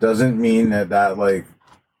doesn't mean that like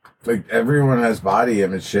everyone has body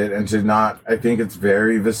image shit, and to not, I think it's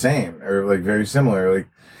very the same or like very similar. Like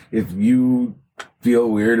if you feel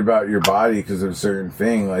weird about your body because of a certain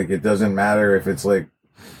thing, like it doesn't matter if it's like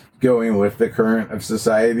going with the current of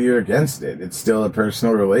society or against it. It's still a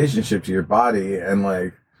personal relationship to your body, and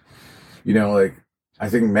like, like I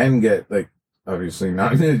think men get like, obviously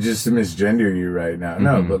not just to misgender you right now,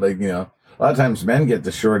 no, but like, a lot of times men get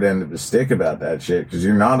the short end of the stick about that shit because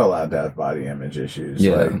you're not allowed to have body image issues.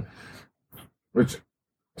 Yeah. Like, which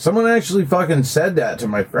someone actually fucking said that to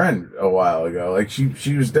my friend a while ago. Like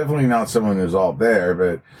she was definitely not someone who's all there,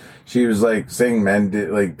 but she was like saying men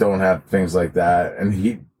don't have things like that,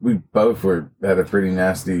 and we both had a pretty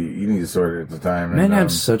nasty eating disorder at the time. Men and,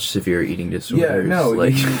 have such severe eating disorders. Yeah, no,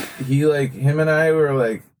 like he like him and I were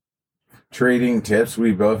like trading tips.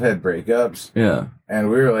 We both had breakups. Yeah. And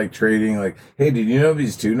we were like trading, like, hey, did you know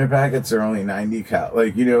these tuna packets are only 90 cal?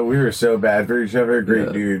 Like, we were so bad for each other.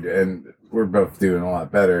 Great dude. And we're both doing a lot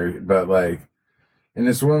better. But like, and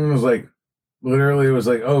this woman was like, literally was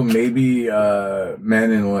like, oh, maybe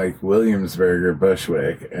men in like Williamsburg or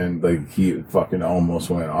Bushwick. And like, he fucking almost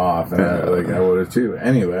went off. And I would have too.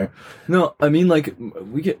 Anyway. No, I mean, like,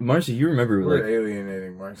 we get, Marcy, you remember, we're like...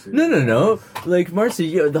 alienating Marcy. No. Like,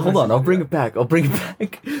 Marcy, hold on, I'll bring it back.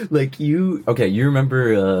 Like, you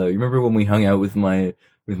remember when we hung out with my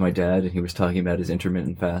dad and he was talking about his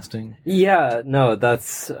intermittent fasting? Yeah, no,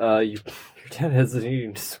 that's, your dad has an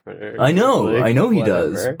eating disorder. I know he whatever.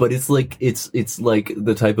 does, but it's like, it's like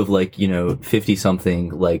the type of like, 50-something,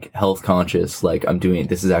 like, health conscious, like, I'm doing,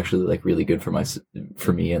 this is actually like really good for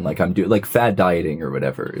me, and like, I'm doing, like, fad dieting or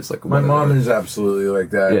whatever is like... My mom is absolutely like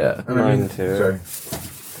that. Yeah. Mine too. Sorry.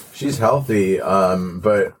 She's healthy,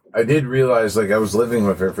 but I did realize, like, I was living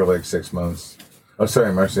with her for like 6 months. Oh,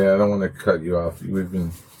 sorry, Marcy, I don't want to cut you off. We've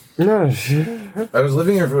been... No, sure. I was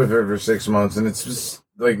living with her for 6 months, and it's just,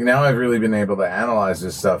 like, now I've really been able to analyze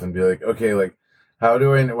this stuff and be like, okay, like, why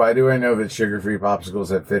do I know that sugar-free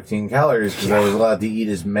popsicles have 15 calories? Because I was allowed to eat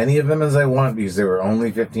as many of them as I want because they were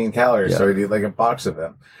only 15 calories, so I'd eat, like, a box of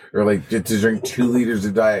them. Or, like, to drink 2 liters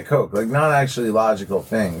of Diet Coke. Like, not actually logical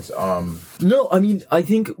things. No, I mean, I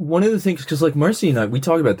think one of the things, because, like, Marcy and I, we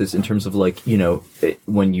talk about this in terms of, like,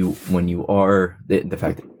 when you are, the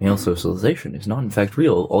fact that male socialization is not, in fact,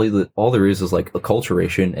 real. All there is, like,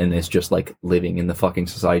 acculturation, and it's just, like, living in the fucking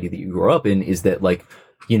society that you grew up in, is that, like,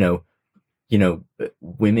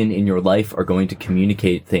 women in your life are going to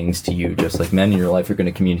communicate things to you, just like men in your life are going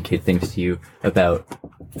to communicate things to you about,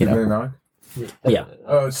 Can they knock? Yeah.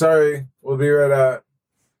 Oh, sorry. We'll be right out.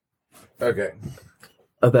 Okay.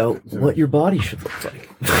 About what your body should look like.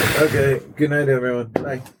 Okay. Good night, everyone.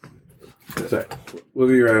 Bye. Sorry. We'll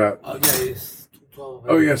be right out. Okay, it's 12.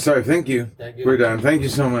 Oh, yeah. Sorry. Thank you. Thank you. We're done. Thank you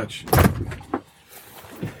so much.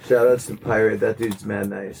 Shout outs to Pirate. That dude's mad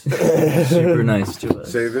nice. Super nice to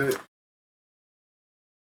us. Save it.